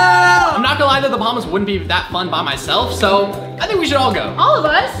 Yeah! I'm not gonna lie though, the Bahamas wouldn't be that fun by myself, so I think we should all go. All of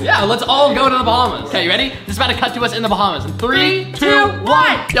us? Yeah, let's all go to the Bahamas. Okay, you ready? This is about to cut to us in the Bahamas. In 3, 2,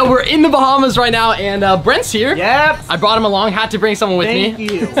 1. Yo, we're in the Bahamas right now, and Brent's here. Yep. I brought him along, had to bring someone with me.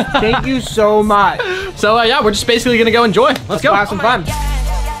 Thank you. Thank you so much. So yeah, we're just basically gonna go enjoy. Let's go. Have some fun.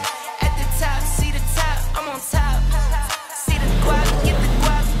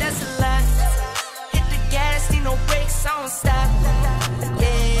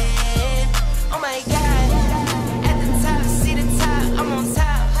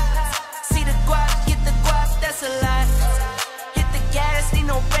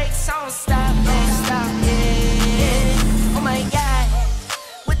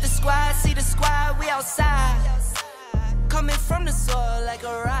 like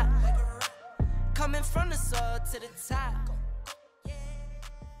a rock. Coming from the soul to the top.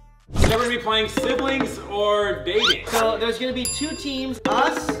 So we're gonna be playing siblings or dating. So there's gonna be 2 teams,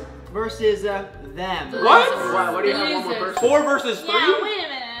 us versus them. What? What do you have, one more person? 4 versus 3? Yeah, wait a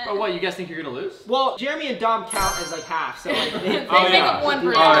minute. Oh, what, you guys think you're gonna lose? Well, Jeremy and Dom count as like half, so like they make up one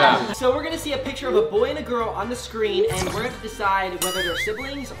person. Oh, yeah. So we're gonna see a picture of a boy and a girl on the screen, and we're gonna decide whether they're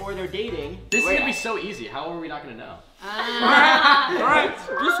siblings or they're dating. This is gonna be so easy. How are we not gonna know? Alright,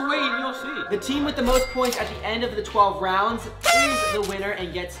 just wait and you'll see. The team with the most points at the end of the 12 rounds is the winner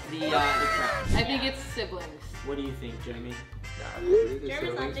and gets the crown. I think it's siblings. What do you think, Jeremy?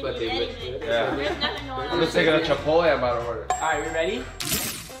 Jeremy's not thinking anything. Yeah. There's nothing going on. I'm just taking a Chipotle, I'm out of order. Alright, we ready?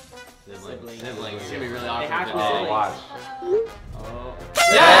 Siblings. It's gonna be really They awkward. have to be Oh, siblings. Watch.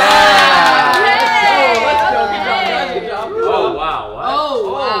 Let's go. Good job. Oh, wow. What?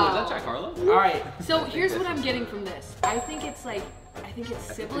 Oh, wow. Is that Jack Harlow? Alright. So here's what I'm getting from this. I think it's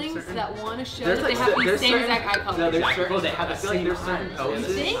siblings that want to show There's that they like- have the there's same certain- exact eye color. No, there's Yeah. certain, they have the same You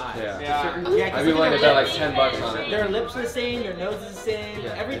poses. think? Yeah. I'd be willing to bet like $10 on it. Their lips are the same, their nose is the same,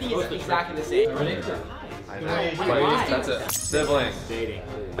 everything is exactly the same. I know. That's it. Siblings. Dating.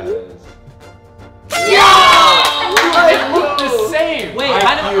 They look the same. Wait,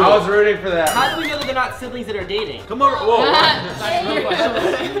 I was rooting for that. how do we know that they're not siblings that are dating? Come over. Whoa.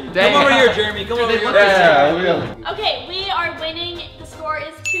 Come over here, Jeremy. Come over here. Yeah, Okay, we are winning. The score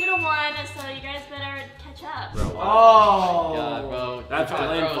is 2-1, so you guys better catch up. Oh. God, bro. That's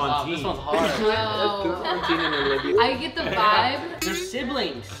Glenn Fontaine. This one's hard. I get the vibe, They're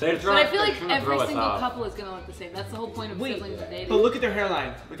siblings. but I feel like every single couple is gonna look the same. That's the whole point of Wait, siblings and dating. but look at their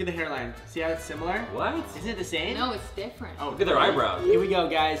hairline. Look at the hairline. See how it's similar? What? Isn't it the same? No, it's different. Oh, Look at their eyebrows. Here we go,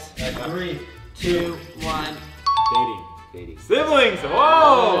 guys. 3, 2, 1. Dating. Siblings.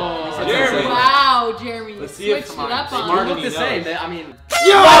 Whoa. Jeremy. Wow, Jeremy, you Let's see if switched it up on Smart me. They look the same. I mean.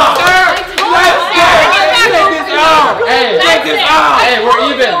 Hey,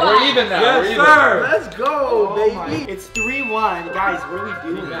 we're even. We're even now. Yes, We're even. sir. Let's go, baby. It's 3-1. Guys, what are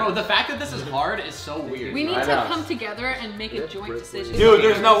we doing? Bro, the fact that this is hard is so weird. We need I to know. come together and make a joint decision. Dude,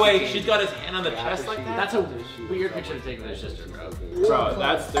 there's no way. She's got his hand on the chest like that. That's a weird picture to take of their sister, bro. Bro,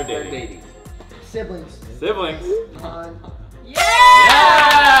 they're dating. Siblings. Siblings.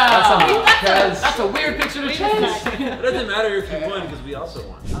 That's a weird picture to take. It doesn't matter if you won because we also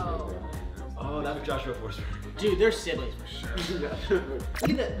won. Oh, that's Joshua Forsberg. Dude, they're siblings for sure. Look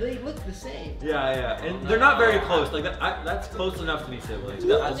at that. They look the same. Yeah, and they're not very close. Like that's close enough to be siblings.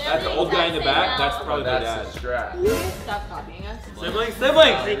 That's the old guy in the back. That's probably their dad. That's the strap. Stop copying us. Siblings.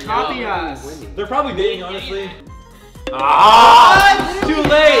 They copy us. They're probably dating, honestly. Ah! It's too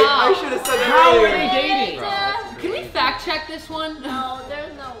late. I should have said that How are earlier. they dating? Can we fact check this one? No,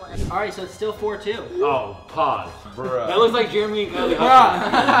 there's no way. All right, so it's still 4-2. Oh, pause. Bruh. That looks like Jeremy and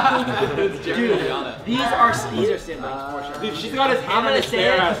Kylie. It's Jeremy on it. These are siblings for sure. Dude, she's got his I'm hand on gonna his say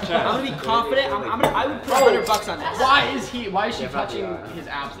bare it. ass chest. I'm gonna be confident. I would put $100 on this. Why is she touching his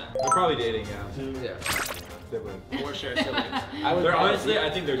abs then? They're probably dating, yeah. Yeah. Siblings. For sure, siblings. They're honestly, I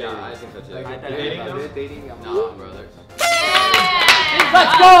think they're dating. I think that's it. They're dating though? Dating. Nah, bro.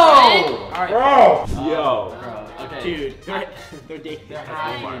 Let's go! All right. Bro! Yo. Bro, okay. Dude, they're dating.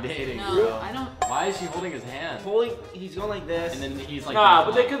 They're dating, No, bro. I don't. Why is she holding his hand? He's going like this. And then he's like. Nah,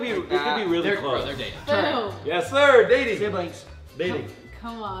 but they could be really They're, close. bro, they're dating. Boo. Yes, sir. Dating. Siblings. Dating.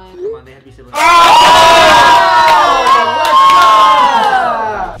 Come on. Come on, they have to be siblings.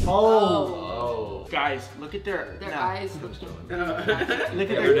 Oh. Guys, look at their eyes. Look at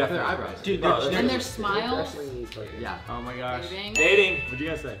Their eyebrows. Dude, And their smiles. Yeah. Oh my gosh. Dating. Dating. What'd you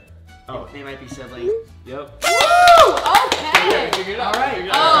guys say? Oh. They might be siblings. Yep. Woo! Okay. All right.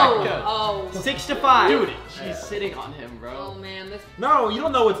 Oh. 6-5. Dude, she's sitting on him, bro. Oh man, this. No, you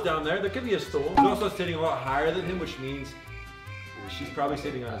don't know what's down there. There could be a stool. She's also sitting a lot higher than him, which means she's probably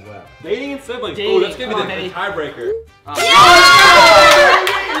sitting on his lap. Dating and siblings. Dating. Oh, that's gonna Come be on, the tiebreaker.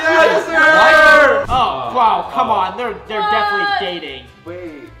 Yes, sir! Oh, wow, come on. They're definitely dating.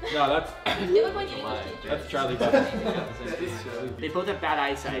 Wait. No, that's They look like English teachers. that's Charlie. They both have bad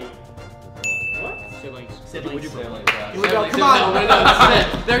eyesight. What? Siblings. Would Siblings. you say like that? Here we go. Siblings, Come on. No, this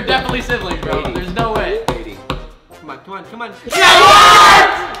is it. They're definitely siblings, bro. There's no way. Dating. Come on, come on, come on.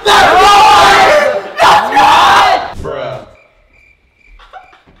 Bruh.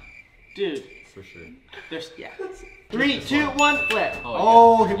 Dude, For sure. there's, yeah. 3, 2, 1, flip. Oh,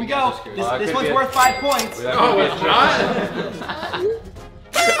 Oh, here we You guys go. are screwed. This could one's be a- worth 5 points. Oh, it's not.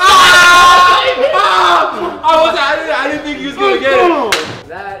 I didn't think he was gonna get it.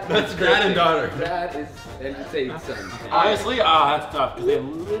 That's dad and daughter. That is entertaining, son. Honestly, that's tough because they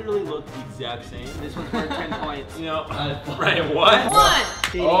literally look the exact same. This one's worth 10 points. You know, Ryan, what? 1.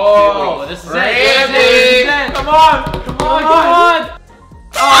 Oh, this is it. Randy! Come on! Come on! Come on!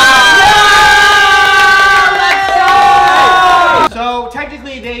 So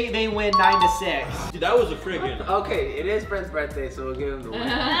technically they win 9-6. Dude, that was a friggin'. Okay, it is Brent's birthday, so we'll give him the win. Okay,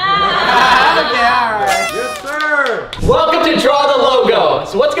 alright. Yes, sir! Welcome to Draw the Logo.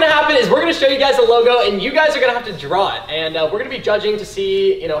 So what's gonna happen is we're gonna show you guys a logo and you guys are gonna have to draw it. And we're gonna be judging to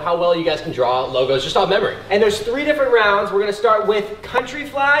see, how well you guys can draw logos just off memory. And there's 3 different rounds. We're gonna start with country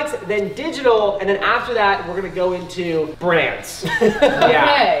flags, then digital, and then after that we're gonna go into brands.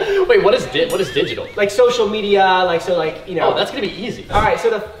 Yeah. Okay. Wait, what is digital? Like social media, Oh, that's gonna be easy. Alright, so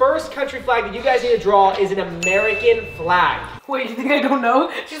the first country flag that you guys need to draw is an American flag. Wait, you think I don't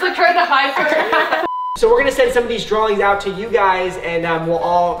know? She's like trying to hide from her. So we're gonna send some of these drawings out to you guys and we'll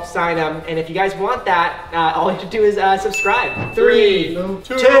all sign them. And if you guys want that, all you have to do is subscribe. 3,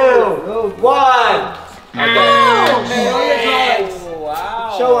 2, 1. Wow.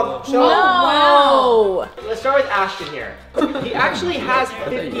 Show them. Wow. Let's start with Ashton here. He actually has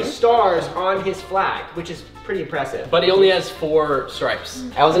 50 stars on his flag, which is pretty impressive. But he only has 4 stripes.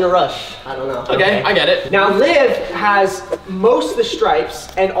 I was in a rush. I don't know. Okay, I get it. Now Liv has most of the stripes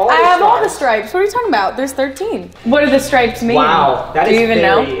and all the I stars. have all the stripes. What are you talking about? There's 13. What do the stripes mean? Wow, that Do is you even very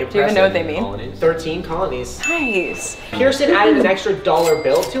know? impressive. Do you even know what they mean? Colonies. 13 colonies. Nice. Pearson added an extra $1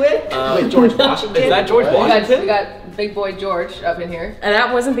 bill to it with George Washington. Is that George Washington? We got big boy George up in here. And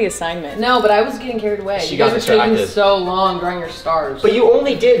that wasn't the assignment. No, but I was getting carried away. She You got guys were taking distracted. so long drawing your stars. But you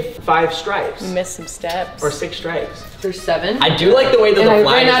only did 5 stripes. You missed some steps. Or 6 stripes. There's 7. I do like the way that and the I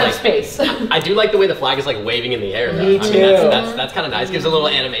flag ran out is of like. space. I do like the way the flag is like waving in the air. Though. Me I mean, too. that's kind of nice. Gives a little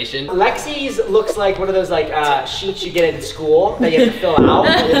animation. Lexi's looks like one of those sheets you get in school that you have to fill out.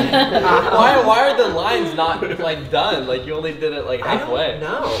 Why are the lines not like done? Like you only did it like halfway.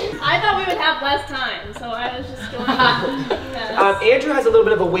 No. I thought we would have less time, so I was just going. Andrew has a little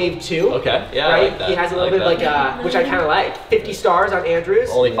bit of a wave too. Okay, yeah, I right? like that. He has a I little like bit of which I kind of like. 50 stars on Andrew's.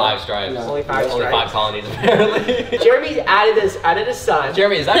 Only 5 stripes. Only 5 Only stripes. 5 colonies apparently. Jeremy's added his son.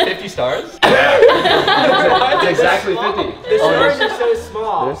 Jeremy, is that 50 stars? It's exactly 50. The stars are so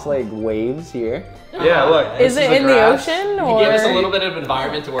small. There's like waves here. Yeah, look. Is it in the ocean or? He gave us a little bit of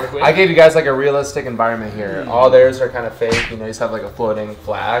environment to work with. I gave you guys like a realistic environment here. All theirs are kind of fake. You just have like a floating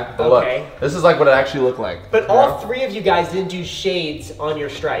flag. But Okay. look, this is like what it actually looked like. But all 3 of you guys didn't do shades on your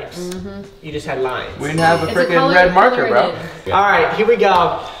stripes. You just had lines. We didn't have a It's a freaking color- red marker, color bro. All right, here we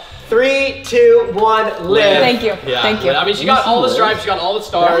go. 3, 2, 1, live. Thank you. Yeah. Thank you. I mean, she got all the stripes. She got all the That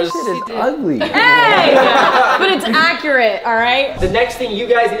stars. shit is ugly. Hey! But it's accurate, all right? The next thing you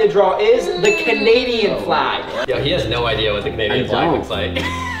guys need to draw is the Canadian flag. Yeah, he has no idea what the Canadian I flag don't. looks like.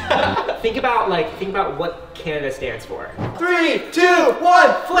 Think about what Canada stands for. 3, 2,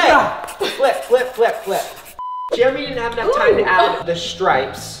 1, flip! Flip. Jeremy didn't have enough time to add the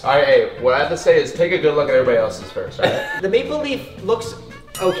stripes. All right, hey, what I have to say is take a good look at everybody else's first, right? The maple leaf looks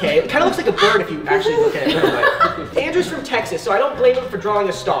okay. It kind of looks like a bird if you actually look at it. But Andrew's from Texas, so I don't blame him for drawing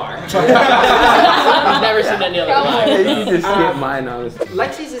a star. He's never seen any other flag. You just skip mine, honestly.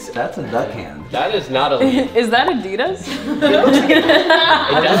 Lexi's is. That's a duck hand. That is not a leaf. Is that Adidas? It looks like it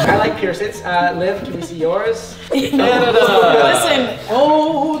does. I like Pearson's. Liv, can we see yours? Listen,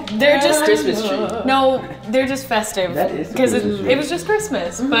 they're just Christmas tree. No, they're just festive That is a because Christmas tree. it was just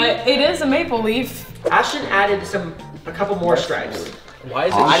Christmas, but it is a maple leaf. Ashton added a couple more stripes. Why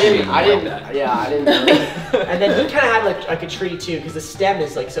is it I shaped didn't like that? Yeah, I didn't know. And then he kind of had like a tree too, because the stem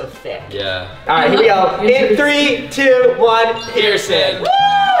is like so thick. Yeah. All right, here we go. In 3, 2, 1, Pearson.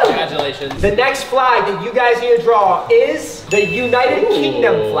 Congratulations. The next flag that you guys need to draw is the United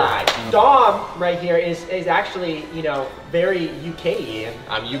Kingdom flag. Dom right here is actually, very UK-y.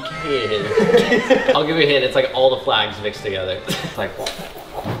 I'm UK. I'll give you a hint. It's like all the flags mixed together. It's like.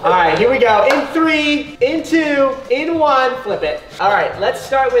 All right, here we go. In 3, in 2, in 1, flip it. All right, let's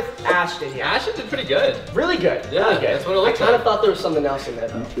start with Ashton here. Ashton did pretty good. Really good. Yeah, really good. that's what it looks I kind like. of thought there was something else in there.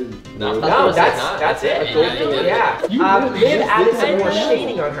 No, No, that's it. Yeah. Liv added some more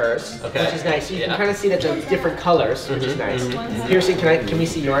shading on hers, Okay. which is nice. So you Yeah. can kind of see that there's different colors, which is nice. Pearson, can we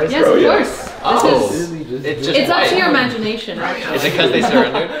see yours? Yes, of course. Oh, This is, it's just it's up to white. your imagination. Is it because they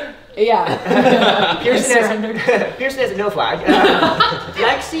surrendered? Yeah. Pearson has no flag.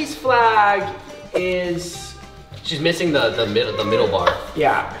 Lexi's flag is. She's missing the middle bar.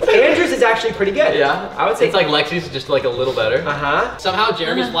 Yeah. Andrew's is actually pretty good. Yeah. I would say. It's like Lexi's, just like a little better. Uh-huh. Somehow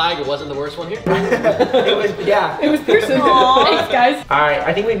Jeremy's flag, it wasn't the worst one here. It was, yeah. It was Pearson. Thanks, guys. All right,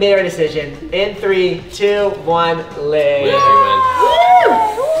 I think we made our decision. In 3, 2, 1, live. Liv, you win.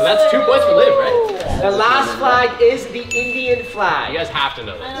 So that's 2 points for Liv, right? The last flag is the Indian flag. You guys have to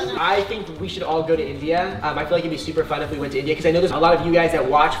know this. I think we should all go to India. I feel like it'd be super fun if we went to India because I know there's a lot of you guys that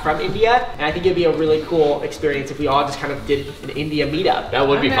watch from India, and I think it'd be a really cool experience if we all just kind of did an India meetup. That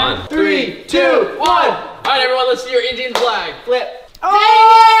would be fun. 3, 2, 1. All right, everyone, let's see your Indian flag. Flip.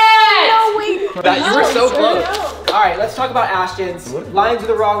 Oh! No, wait. You were so close. All right, let's talk about Ashton's. Lines are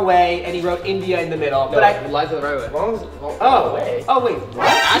the wrong way, and he wrote India in the middle. No, but lines are the right way. Oh, wait, what?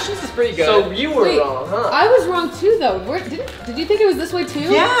 Ashton's is pretty good. So you were wrong, huh? I was wrong too, though. Did you think it was this way too?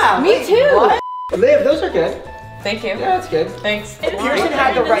 Yeah. Me too. What? Liv, those are good. Thank you. Yeah, that's good. Thanks. Pearson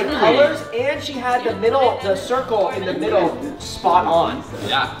had the right colors, and she had the circle in the middle spot on.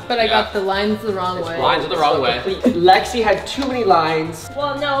 Yeah. But I got the lines the wrong way. Lines are the wrong way. Lexi had too many lines.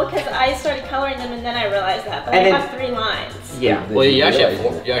 Well, no, because I started coloring them and then I realized that. But And I then- have 3 lines. Yeah. Well, you actually have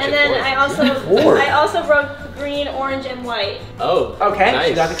 4. You And actually then have 4. I also wrote green, orange, and white. Oh. Okay, Nice. so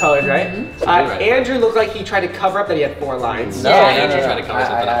you got the colors right. Andrew looked like he tried to cover up that he had 4 lines. No, Andrew tried to cover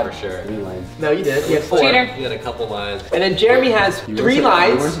something up for sure. 3 lines. No, you did. You had 4. Cheater. You had a couple lines. And then Jeremy has 3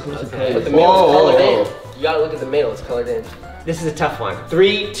 lines. Okay. But the middle's colored in. You gotta look at the middle. It's colored in. This is a tough one.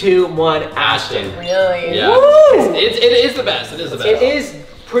 3, 2, 1, Ashton. Really? Yeah. Woo! It is the best. It is the best. It is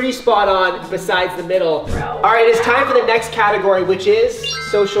pretty spot on besides the middle. All right, it's time for the next category, which is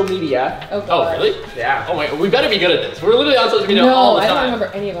social media. Oh, really? Yeah. Oh my, we better be good at this. We're literally on social media No, all the I time. don't remember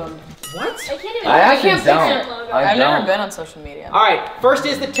any of them. What? I can't even I actually can't don't. I've never been on social media. All right, first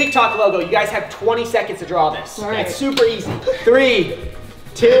is the TikTok logo. You guys have 20 seconds to draw this. All right. It's super easy. 3,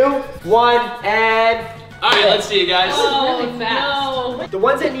 2, 1, and... All right, let's see you guys. Oh, no. The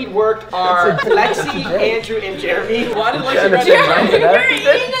ones that need work are Lexi, Andrew, and Jeremy. Why did Lexi write that?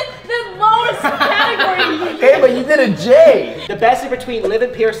 You're in the lowest category. Hey, but you did a J. The best is between Liv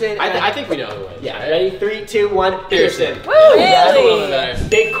and Pearson. And I think we know who it is. Yeah, ready? 3, 2, 1, Pearson. Woo! Really?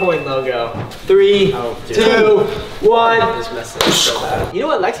 Bitcoin logo. 3, 2, 1. You know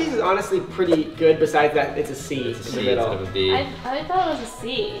what? Lexi's is honestly pretty good besides that it's a C in the middle. Instead of a B. I thought it was a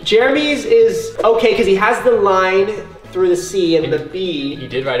C. Jeremy's is okay because he has the line through the C and the B. He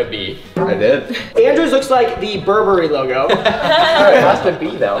did write a B. I did. Andrew's looks like the Burberry logo. It has to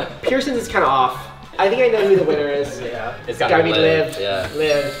be though. Pearson's is kind of off. I think I know who the winner is. Yeah. It's Gotta be Liv. Yeah.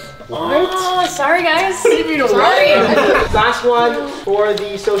 Liv. Oh, sorry guys. Sorry. Last one for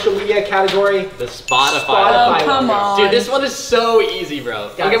the social media category. The Spotify. Oh, come logo. on. Dude, this one is so easy, bro.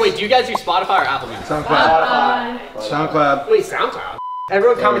 Guys. Okay, wait, do you guys use Spotify or Apple Music? SoundCloud. Wait, SoundCloud.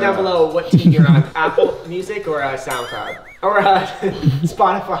 Everyone comment down below what team you're on. Apple Music or SoundCloud? Or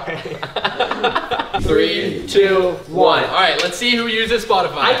Spotify. 3, 2, 1. All right, let's see who uses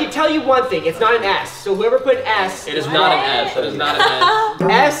Spotify. I can tell you one thing. It's not an S. So whoever put an S. It is not an S. It is not an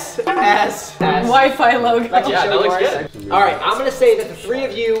S. S. Wi-Fi logo. Let's Yeah, show that looks yours. good. All right, I'm gonna say that the 3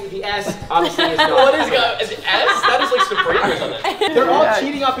 of you, the S obviously is not. What is it? S? That is like Supreme or something. They're all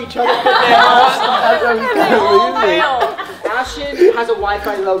cheating off each other. Ashton has a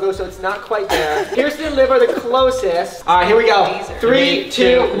Wi-Fi logo, so it's not quite there. Pearson and Liv are the closest. All right, here we go. 3,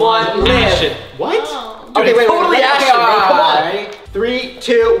 2, 1, Liv. Ashton. What? Dude, Okay, wait, totally wait. Ashton, Okay, bro. come on. Ready? 3,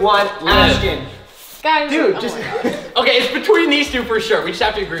 2, 1, Ashton. Guys, Dude, just. Okay, it's between these two for sure. We just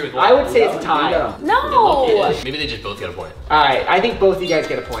have to agree with one. I would say it's a tie. no. Maybe they just both get a point. All right, I think both of you guys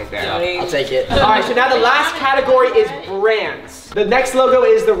get a point there. Yeah. I'll take it. All right, so now the last category is brands. The next logo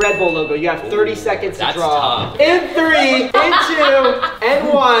is the Red Bull logo. You have 30 seconds to That's draw. tough. In 3, in 2, and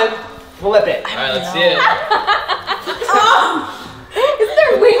 1, flip it. All right, let's see it. Is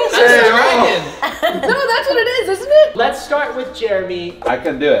there wings? That's a dragon. No, that's what it is, isn't it? Let's start with Jeremy. I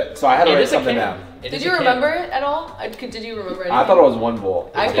couldn't do it, so I had to It write is a something can. down. It Did is you a can. remember it at all? Did you remember anything? I thought it was one bull.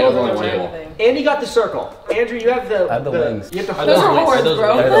 I thought it couldn't was only remember one bull. anything. Andy got the circle. Andrew, you have the. I have the wings. You have the Are Those are horns? horns, those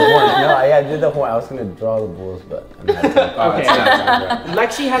bro. I had the horn. No, I did the horn. I was gonna draw the bulls, but I'm not. Okay. Right.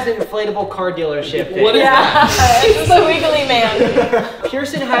 Lexi has an inflatable car dealership. What is that? It's the Wiggly Man.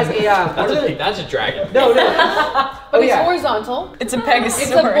 Pearson has a. That's a dragon. No. But Oh, it's yeah. horizontal. It's a Pegasus.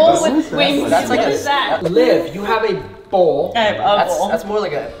 It's a bull with wings. That's like What a. is that? Liv, you have a bowl. I have a bull. That's more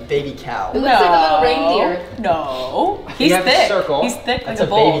like a baby cow. It looks like a little reindeer. No. He's have a thick. circle. He's thick like That's a a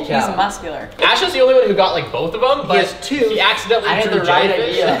bull. baby cow. He's muscular. Ashton's the only one who got like both of them, but has 2. he accidentally I had drew the right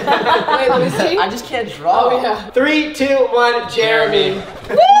jellyfish. idea. Wait, let me see. I just can't draw. Oh, yeah. 3, 2, 1, Jeremy. He's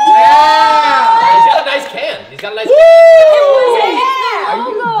got a nice can. He's got a nice He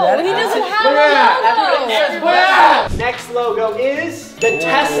doesn't have a logo. Next logo is the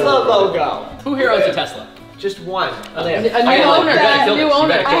Tesla logo. Who here owns a Tesla? Just one. A Liv. new owner. New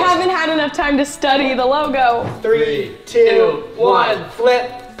owner. I haven't had enough time to study the logo. 3, 2, 1,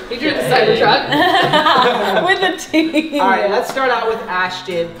 flip. He drew the Cybertruck. With a T. All right, let's start out with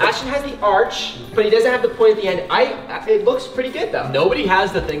Ashton. Ashton has the arch, but he doesn't have the point at the end. It looks pretty good though. Nobody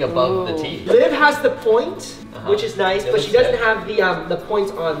has the thing above the T. Liv has the point, which is nice, but she doesn't have the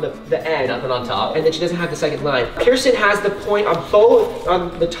points on the end. Nothing on top. And then she doesn't have the second line. Pearson has the point on both,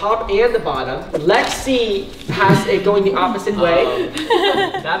 on the top and the bottom. Lexi has it going the opposite way.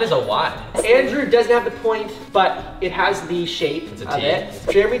 That is a Y. Andrew doesn't have the point, but it has the shape of it.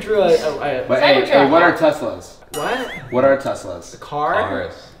 Jeremy drew a But hey, what are Teslas? What? What are Teslas? A car?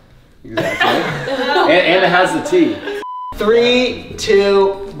 Cars. Exactly. and it has the T. 3,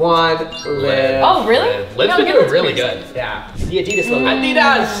 2, 1, Liv. Oh, really? Liv's been doing really good. Yeah. The Adidas logo.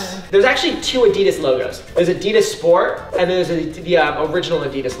 Adidas! There's actually 2 Adidas logos. There's Adidas Sport, and there's the original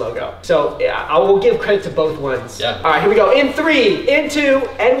Adidas logo. So yeah, I will give credit to both ones. Yeah. All right, here we go. In 3, in 2,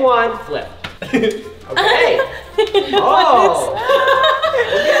 and 1, flip. Okay. Oh.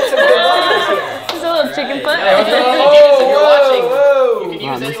 We're getting some good logos here. It's a little chicken foot.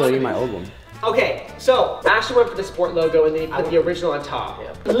 I'm gonna show you my old one. Okay, so Ashton went for the sport logo and then he put the original on top.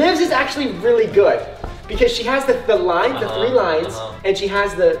 Liv's is actually really good because she has the line, the 3 lines, and she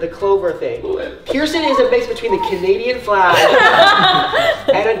has the clover thing. Pearson is a mix between the Canadian flag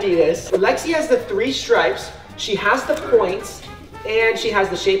and Adidas. Lexi has the 3 stripes, she has the points, and she has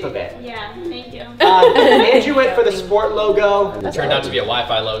the shape of it. Yeah, thank you. Andrew went for the sport logo. It turned out to be a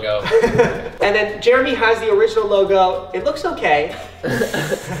Wi-Fi logo. And then Jeremy has the original logo. It looks okay.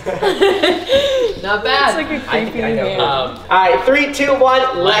 Not bad. It's like a creepy man. All right, 3, 2, 1.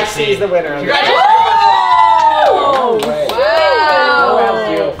 Lexi's the winner. Congratulations! Oh, wow.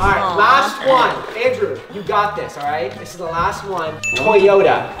 All right, last one. Andrew, you got this, all right? This is the last one.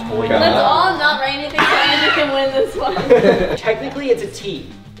 Toyota. Let's all not write anything so Andrew can win this one. Technically, it's a T,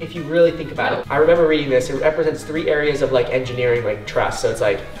 if you really think about it. I remember reading this. It represents 3 areas of like engineering, like trust. So it's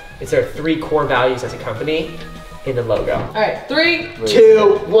like, it's their 3 core values as a company in the logo. All right, 3,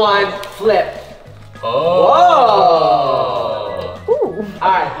 2, 1, flip. Oh. Whoa.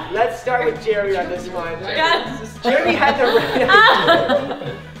 All right, let's start with Jeremy on this one. Yes. Jeremy had the right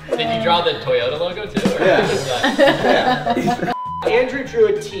idea. Did you draw the Toyota logo too? Or Yeah. Andrew drew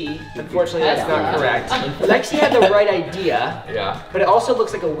a T. Unfortunately, that's not correct. Lexi had the right idea. Yeah. But it also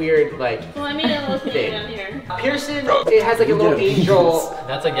looks like a weird, like, Well, I made a little thing down here. Pearson, it has like a little angel.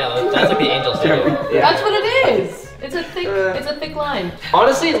 That's like, yeah, that's like the angel symbol. Yeah. That's what it is. It's a thick line.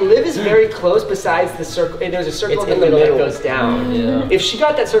 Honestly, Liv is very close besides the circle. And there's a circle in the middle that goes down. Yeah. If she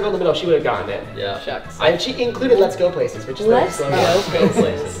got that circle in the middle, she would have gotten it. Yeah. Shucks. And she included Let's Go Places, which is Let's the Let's go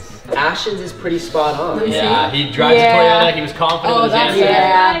places. Ashton's is pretty spot on. Yeah, he drives a Toyota. He was confident with his answer.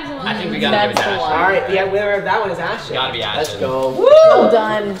 Yeah. I think we gotta give it to Ashton. All right, the winner of that one is Ashton. Gotta be Ashton. Let's go. Well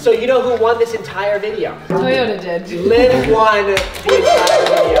done. So you know who won this entire video? Toyota did. Liv won the entire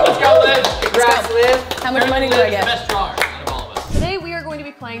video. Let's go, Liv. Congrats, Liv. How much money do I get? Best drawer out of all of us. Today we are going to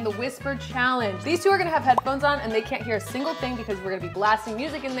be playing the Whisper Challenge. These 2 are gonna have headphones on and they can't hear a single thing because we're gonna be blasting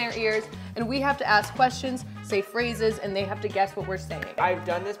music in their ears and we have to ask questions, say phrases, and they have to guess what we're saying. I've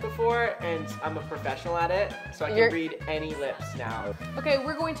done this before and I'm a professional at it, so I can read any lips now. Okay,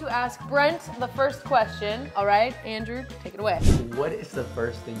 we're going to ask Brent the first question. All right, Andrew, take it away. What is the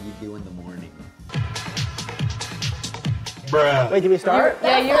first thing you do in the morning? Bruh. Wait, did we start?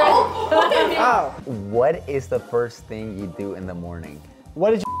 Yeah, you're Oh. What is the first thing you do in the morning?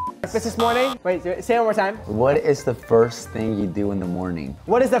 What did you breakfast this morning? Wait, say it one more time. What is the first thing you do in the morning?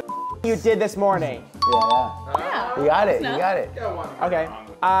 What is the you did this morning? Yeah. You got it. You got it. Okay.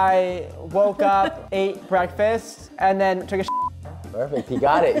 I woke up, ate breakfast, and then took a Perfect. You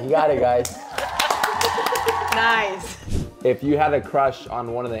got it. You got it, guys. Nice. If you had a crush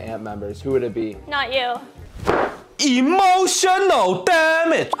on one of the AMP members, who would it be? Not you. Emotional,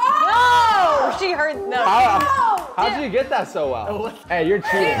 damn it! No! She heard no. How'd you get that so well? Hey, you're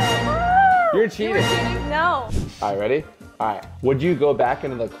cheating. You're cheating. No. All right, ready? All right. Would you go back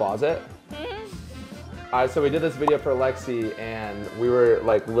into the closet? All right, so we did this video for Lexi, and we were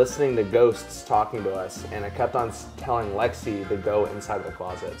like listening to ghosts talking to us, and I kept on telling Lexi to go inside the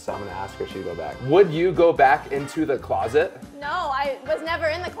closet. So I'm gonna ask her if she'd go back. Would you go back into the closet? No, I was never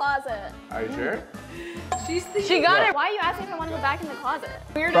in the closet. Are you sure? She got it. Why are you asking if I want to go back in the closet?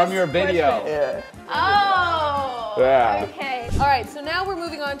 From your video. Yeah. Oh. Yeah. Okay. All right, so now we're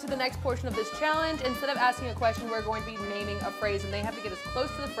moving on to the next portion of this challenge. Instead of asking a question, we're going to be naming a phrase, and they have to get as close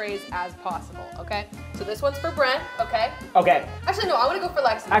to the phrase as possible, okay? So this one's for Brent, okay? Okay. Actually, no, I want to go for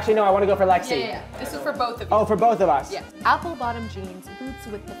Lexi. Actually, no, I want to go for Lexi. Yeah. This is for both of you. Oh, for both of us. Yeah. Apple bottom jeans, boots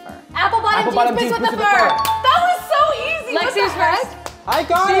with the fur. Apple bottom jeans, boots with the fur. That was so easy. Lexi's first. I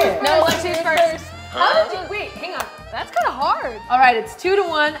got it. No, Lexi's first. How did you, wait, hang on. That's kind of hard. All right, it's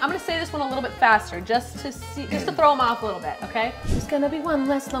 2-1. I'm gonna say this one a little bit faster, just to throw them off a little bit, okay? There's gonna be one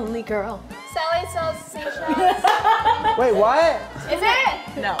less lonely girl. Sally sells seashells. Wait, what? Is it?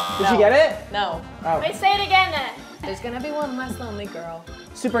 No. Did you get it? No. Oh. Wait, say it again then. There's gonna be one less lonely girl.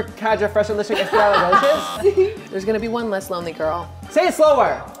 Super califragilisticexpialidocious? There's gonna be one less lonely girl. Say it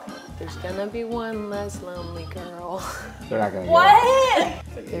slower. There's gonna be one less lonely girl. They're not gonna What?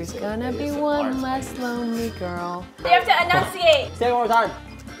 There's gonna be one less lonely girl. You have to enunciate. Say it one more time.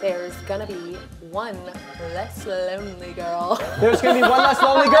 There's gonna be one less lonely girl. There's gonna be one less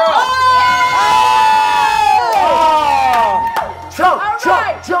lonely girl. Jump,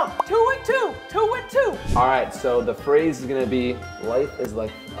 jump, jump. 2 and 2. 2 and 2. All right, so the phrase is gonna be, life is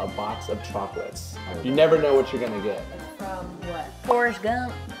like a box of chocolates. You never know what you're gonna get. From what? Forrest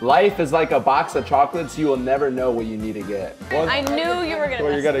Gump. Life is like a box of chocolates. You will never know what you need to get. I knew you were gonna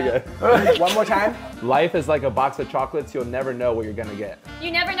What you're gonna get. One more time. Life is like a box of chocolates. You'll never know what you're gonna get.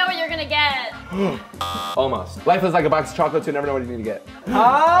 You never know what you're gonna get. Almost. Life is like a box of chocolates. You never know what you need to get.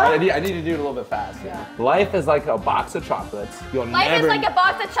 I need to do it a little bit fast. Yeah. Life is like a box of chocolates. You'll Life never. is like a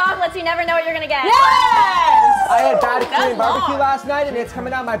box of chocolates. You never know what you're gonna get. Yes! I had bad Korean barbecue last night and it's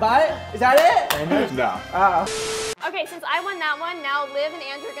coming out my butt. Is that it? No. Okay, since I won that one, now Liv and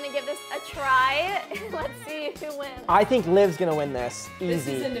Andrew are gonna give this a try. Let's see who wins. I think Liv's gonna win this. Easy. This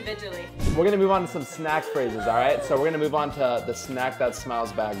is individually. We're gonna move on to some snack phrases, all right? So we're gonna move on to the snack that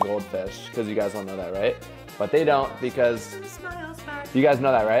smiles back, goldfish, because you guys all know that, right? But they don't, because you guys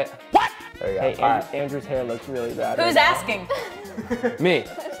know that, right? What? There you go. Hey, Andrew's hair looks really bad. Who's asking? Me.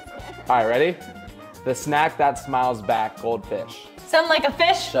 All right, ready? The snack that smiles back, goldfish. Sound like a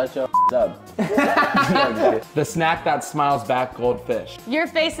fish? Shut your up. The snack that smiles back, goldfish. Your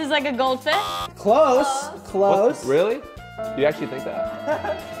face is like a goldfish? Close. Close. What? Really? You actually think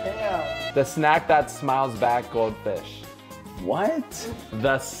that? Damn. The snack that smiles back, goldfish. What?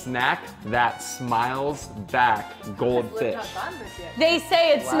 The snack that smiles back, goldfish. They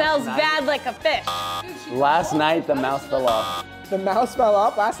say it smells bad like a fish. Last night the mouse fell off. The mouse fell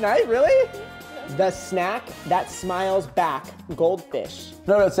off last night? Really? The snack that smiles back, goldfish.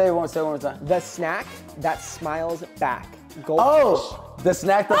 No, say it one more time. The snack that smiles back, goldfish. Oh, the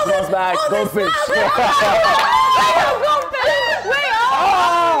snack that smells back, goldfish.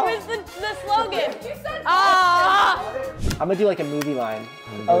 Where's the slogan? You said I'm gonna do like a movie line.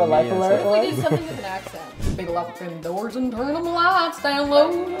 Oh, the life alert What if we do something with an accent? Big lock them doors and turn them lights down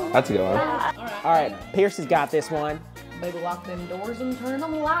low. That's a good one. All right, Pierce has got this one. Baby, lock them doors and turn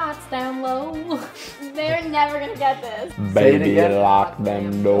them lights down low. They're never gonna get this. Baby, lock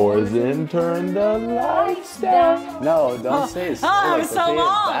them doors and turn the lights down. No, don't say it. I'm so say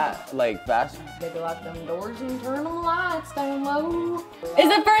long. It like fast. Baby, lock them doors and turn them lights down low. Is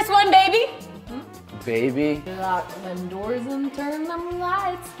the first one, baby? Baby. Lock them doors and turn them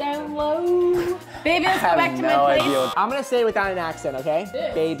lights down low. Baby, let's go back to my place. I'm gonna say it without an accent, okay?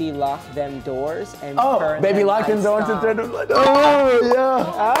 Yeah. Baby, lock them doors and Oh, turn baby, them lock them lights doors and on. turn them lights. Oh,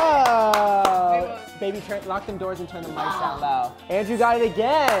 yeah. Oh. Baby, lock them doors and turn them lights down low. Andrew got it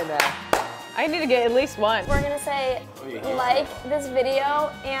again. I need to get at least one. We're gonna say like this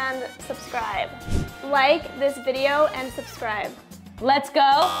video and subscribe. Like this video and subscribe. Let's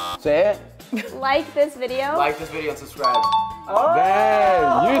go. Say it. Like this video. Like this video and subscribe.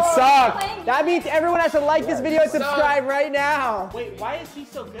 Man, you suck. That means everyone has to like this video and subscribe right now. Wait, why is he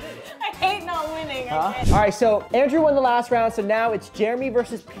so good at it? I hate not winning. All right, so Andrew won the last round, so now it's Jeremy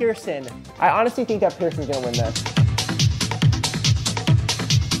versus Pearson. I honestly think that Pearson's gonna win this.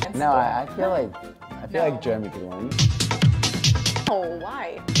 No, I feel like Jeremy could win. Oh,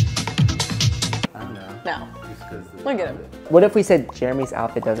 why? I don't know. No. Look at him. What if we said Jeremy's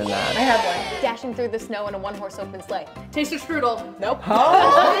outfit doesn't I match? have one. Dashing through the snow in a one-horse open sleigh. Taste of strudel. Nope.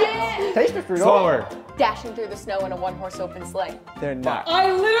 Taste the fruit. Slower. Dashing through the snow in a one-horse open sleigh. They're not. I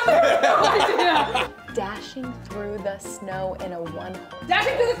literally have no idea. Dashing through the snow in a one-horse.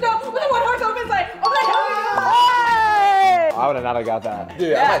 Dashing through the snow with a one-horse open sleigh. Oh my God! I would have not got that.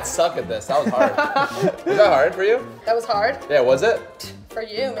 Dude, I might suck at this. That was hard. Was that hard for you? That was hard. Yeah, was it? For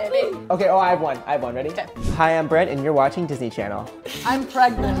you, maybe. Okay, oh, I have one. Ready? Okay. Hi, I'm Brent, and you're watching Disney Channel. I'm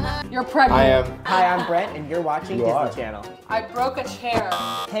pregnant. You're pregnant. I am. Hi, I'm Brent, and you're watching You Disney are. Channel. I broke a chair.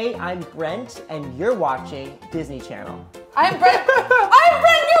 Hey, I'm Brent, and you're watching Disney Channel. I'm Brent. I'm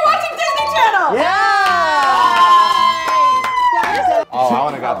Brent. You're watching Disney Channel. Yeah! Oh, I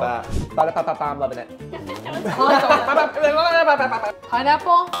would have got that. Ba-da-ba-ba-ba, I'm loving it.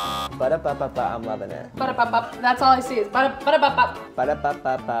 Pineapple. Ba-da-ba-ba-ba, I'm loving it. That's all I see is ba-da-ba-ba.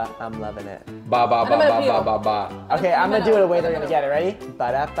 Ba-da-ba-ba-ba, I'm loving it. Ba ba ba I'm gonna ba peel. ba ba ba. Okay, I'm gonna do it a way they're gonna get it. Ready?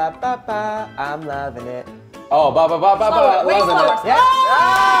 Ba-da-ba-ba-ba, I'm loving it. Oh, ba ba ba ba ba. Way Loving slower. it. Yeah.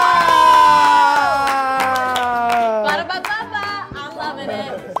 I'm loving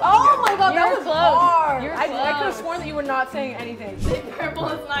it. Oh my god, that You're was close. hard. You're I could have close. sworn that you were not saying anything. Purple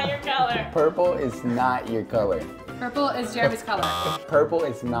is not your color. Purple is not your color. Purple is Jeremy's color. Purple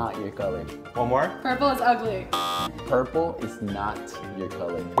is not your color. One more. Purple is ugly. Purple is not your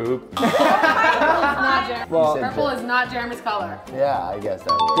color. Poop. Purple is not Jeremy's. Well, Purple is not Jeremy's color. Yeah, I guess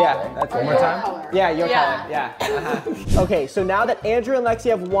that works. Yeah, right? that's Or it. your color. Yeah, your Yeah. color. Yeah. Okay, so now that Andrew and Lexi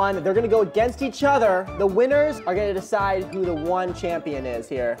have won, they're gonna go against each other. The winners are gonna decide who the one champion is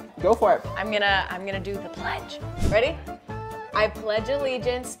here. Go for it. I'm gonna do the pledge. Ready? I pledge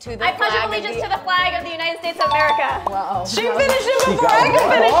allegiance to the I pledge flag allegiance of to the flag of the United States of America. Wow. She finished it before I could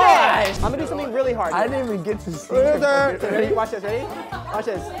finish it. I'm gonna do something really hard. I didn't even get to see Ready? Watch this, ready? Watch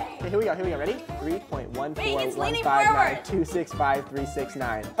this. Okay, here we go, ready? Wait, he's leaning forward.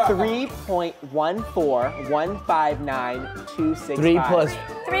 3.14159.265.369. 3.14159.265. 3 plus.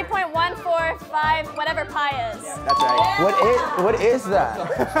 3.145, whatever pi is. That's right. What is that?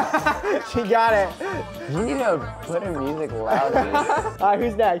 She got it. You need to put in music louder. All right,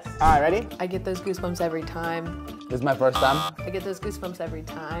 who's next? All right, ready? I get those goosebumps every time. This is my first time. I get those goosebumps every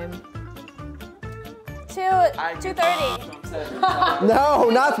time. 2:30. No,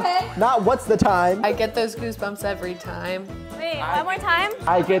 not what's the time. I get those goosebumps every time. Wait, one more time.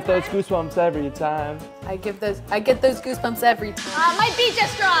 I get those goosebumps every time. I get those goosebumps every time. My beat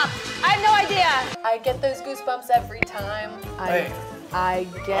just dropped. I have no idea. I get those goosebumps every time. I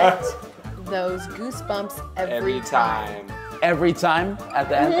get those goosebumps every time. Every time at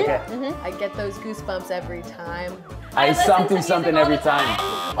the end. Okay. I get those goosebumps every time. I something every time.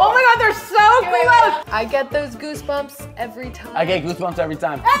 Oh my god, they're so close! I get those goosebumps every time. I get goosebumps every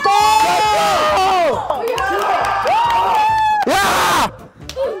time.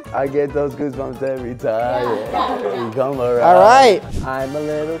 I get those goosebumps every time. You come around. All right. I'm a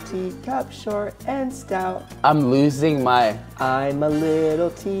little teacup, short and stout. I'm losing my. I'm a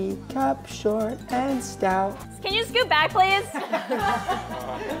little teacup, short and stout. Can you scoot back, please?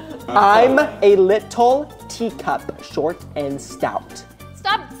 I'm a little teacup, short and stout.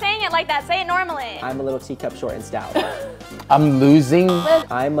 Stop saying it like that. Say it normally. I'm a little teacup, short and stout. I'm losing.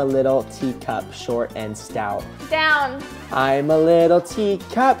 I'm a little teacup, short and stout. Down. I'm a little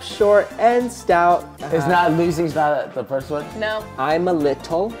teacup, short and stout. It's not losing. It's not the first one. No. I'm a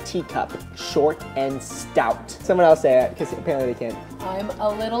little teacup, short and stout. Someone else say it, because apparently they can't. I'm a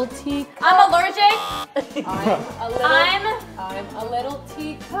little teacup. I'm allergic. I'm a little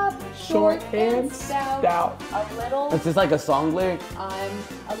teacup, short and stout. A little. Is this like a song lyric? I'm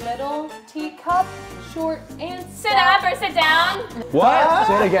a little teacup, short and stout. Sit up or sit down. What?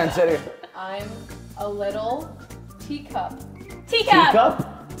 Say it again. Say it again. I'm a little teacup. Teacup.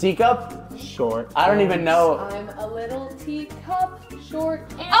 Teacup. Short. I don't even know. I'm a little teacup, short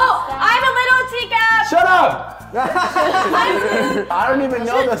and Oh, stout. I'm a little teacup. Shut up! I don't even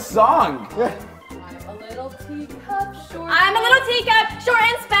know the song. I'm a little teacup, short. I'm a little teacup, short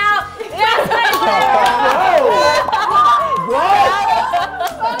and spout.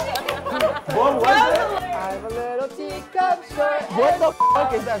 What was it? I'm a little teacup, short. What the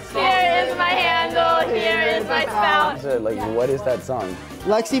fuck is that song? Here is my handle. Here is my spout. Like, what is that song?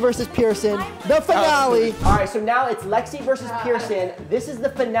 Lexi versus Pearson, the finale. All right, so now it's Lexi versus Pearson. This is the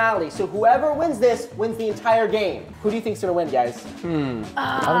finale. So whoever wins this wins the entire game. Who do you think's gonna win, guys?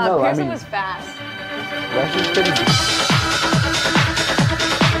 I don't know. Pearson was fast.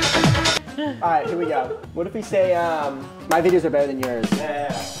 All right, here we go. What if we say, my videos are better than yours? Yeah.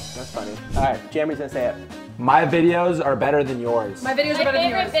 That's funny. All right, Jeremy's gonna say it. My videos are better than yours. My videos My are better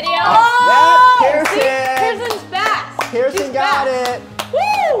than favorite yours. video. Yep, Pearson. Pearson's fast. Pearson got it.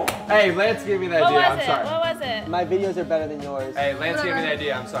 Woo! Hey, Lance gave me the What idea. was I'm it? sorry. What was it? My videos are better than yours. Hey, Lance gave me the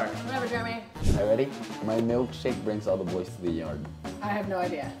idea. I'm sorry. Whatever, Jeremy. Are you ready? My milkshake brings all the boys to the yard. I have no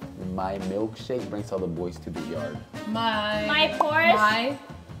idea. My milkshake brings all the boys to the yard. My Porsche.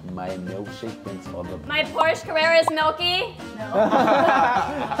 My milkshake brings all the. My Porsche Carrera is milky.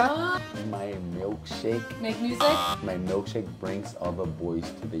 My milkshake. Make music My milkshake brings all the boys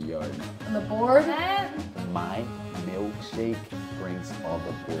to the yard. on the board. My milkshake brings all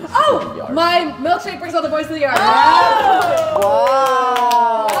the boys to the Oh, yard. my milkshake brings all the boys to the yard. Wow.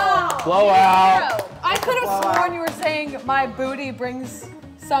 Blowout. I could have sworn you were saying my booty brings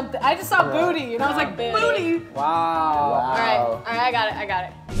something. I just saw booty and I was like, booty. Wow. All right, I got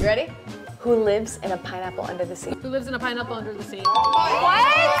it. You ready? Who lives in a pineapple under the sea? Who lives in a pineapple under the sea?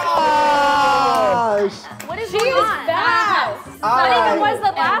 Gosh. What is She going is on? fast. That even was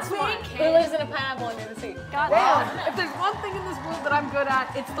the last week. Who lives in a pineapple under the sea? God Damn. If there's one thing in this world that I'm good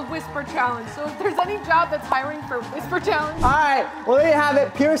that, it's the Whisper Challenge. So if there's any job that's hiring for Whisper Challenge. All right, well there you have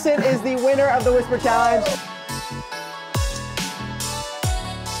it. Pearson is the winner of the Whisper Challenge.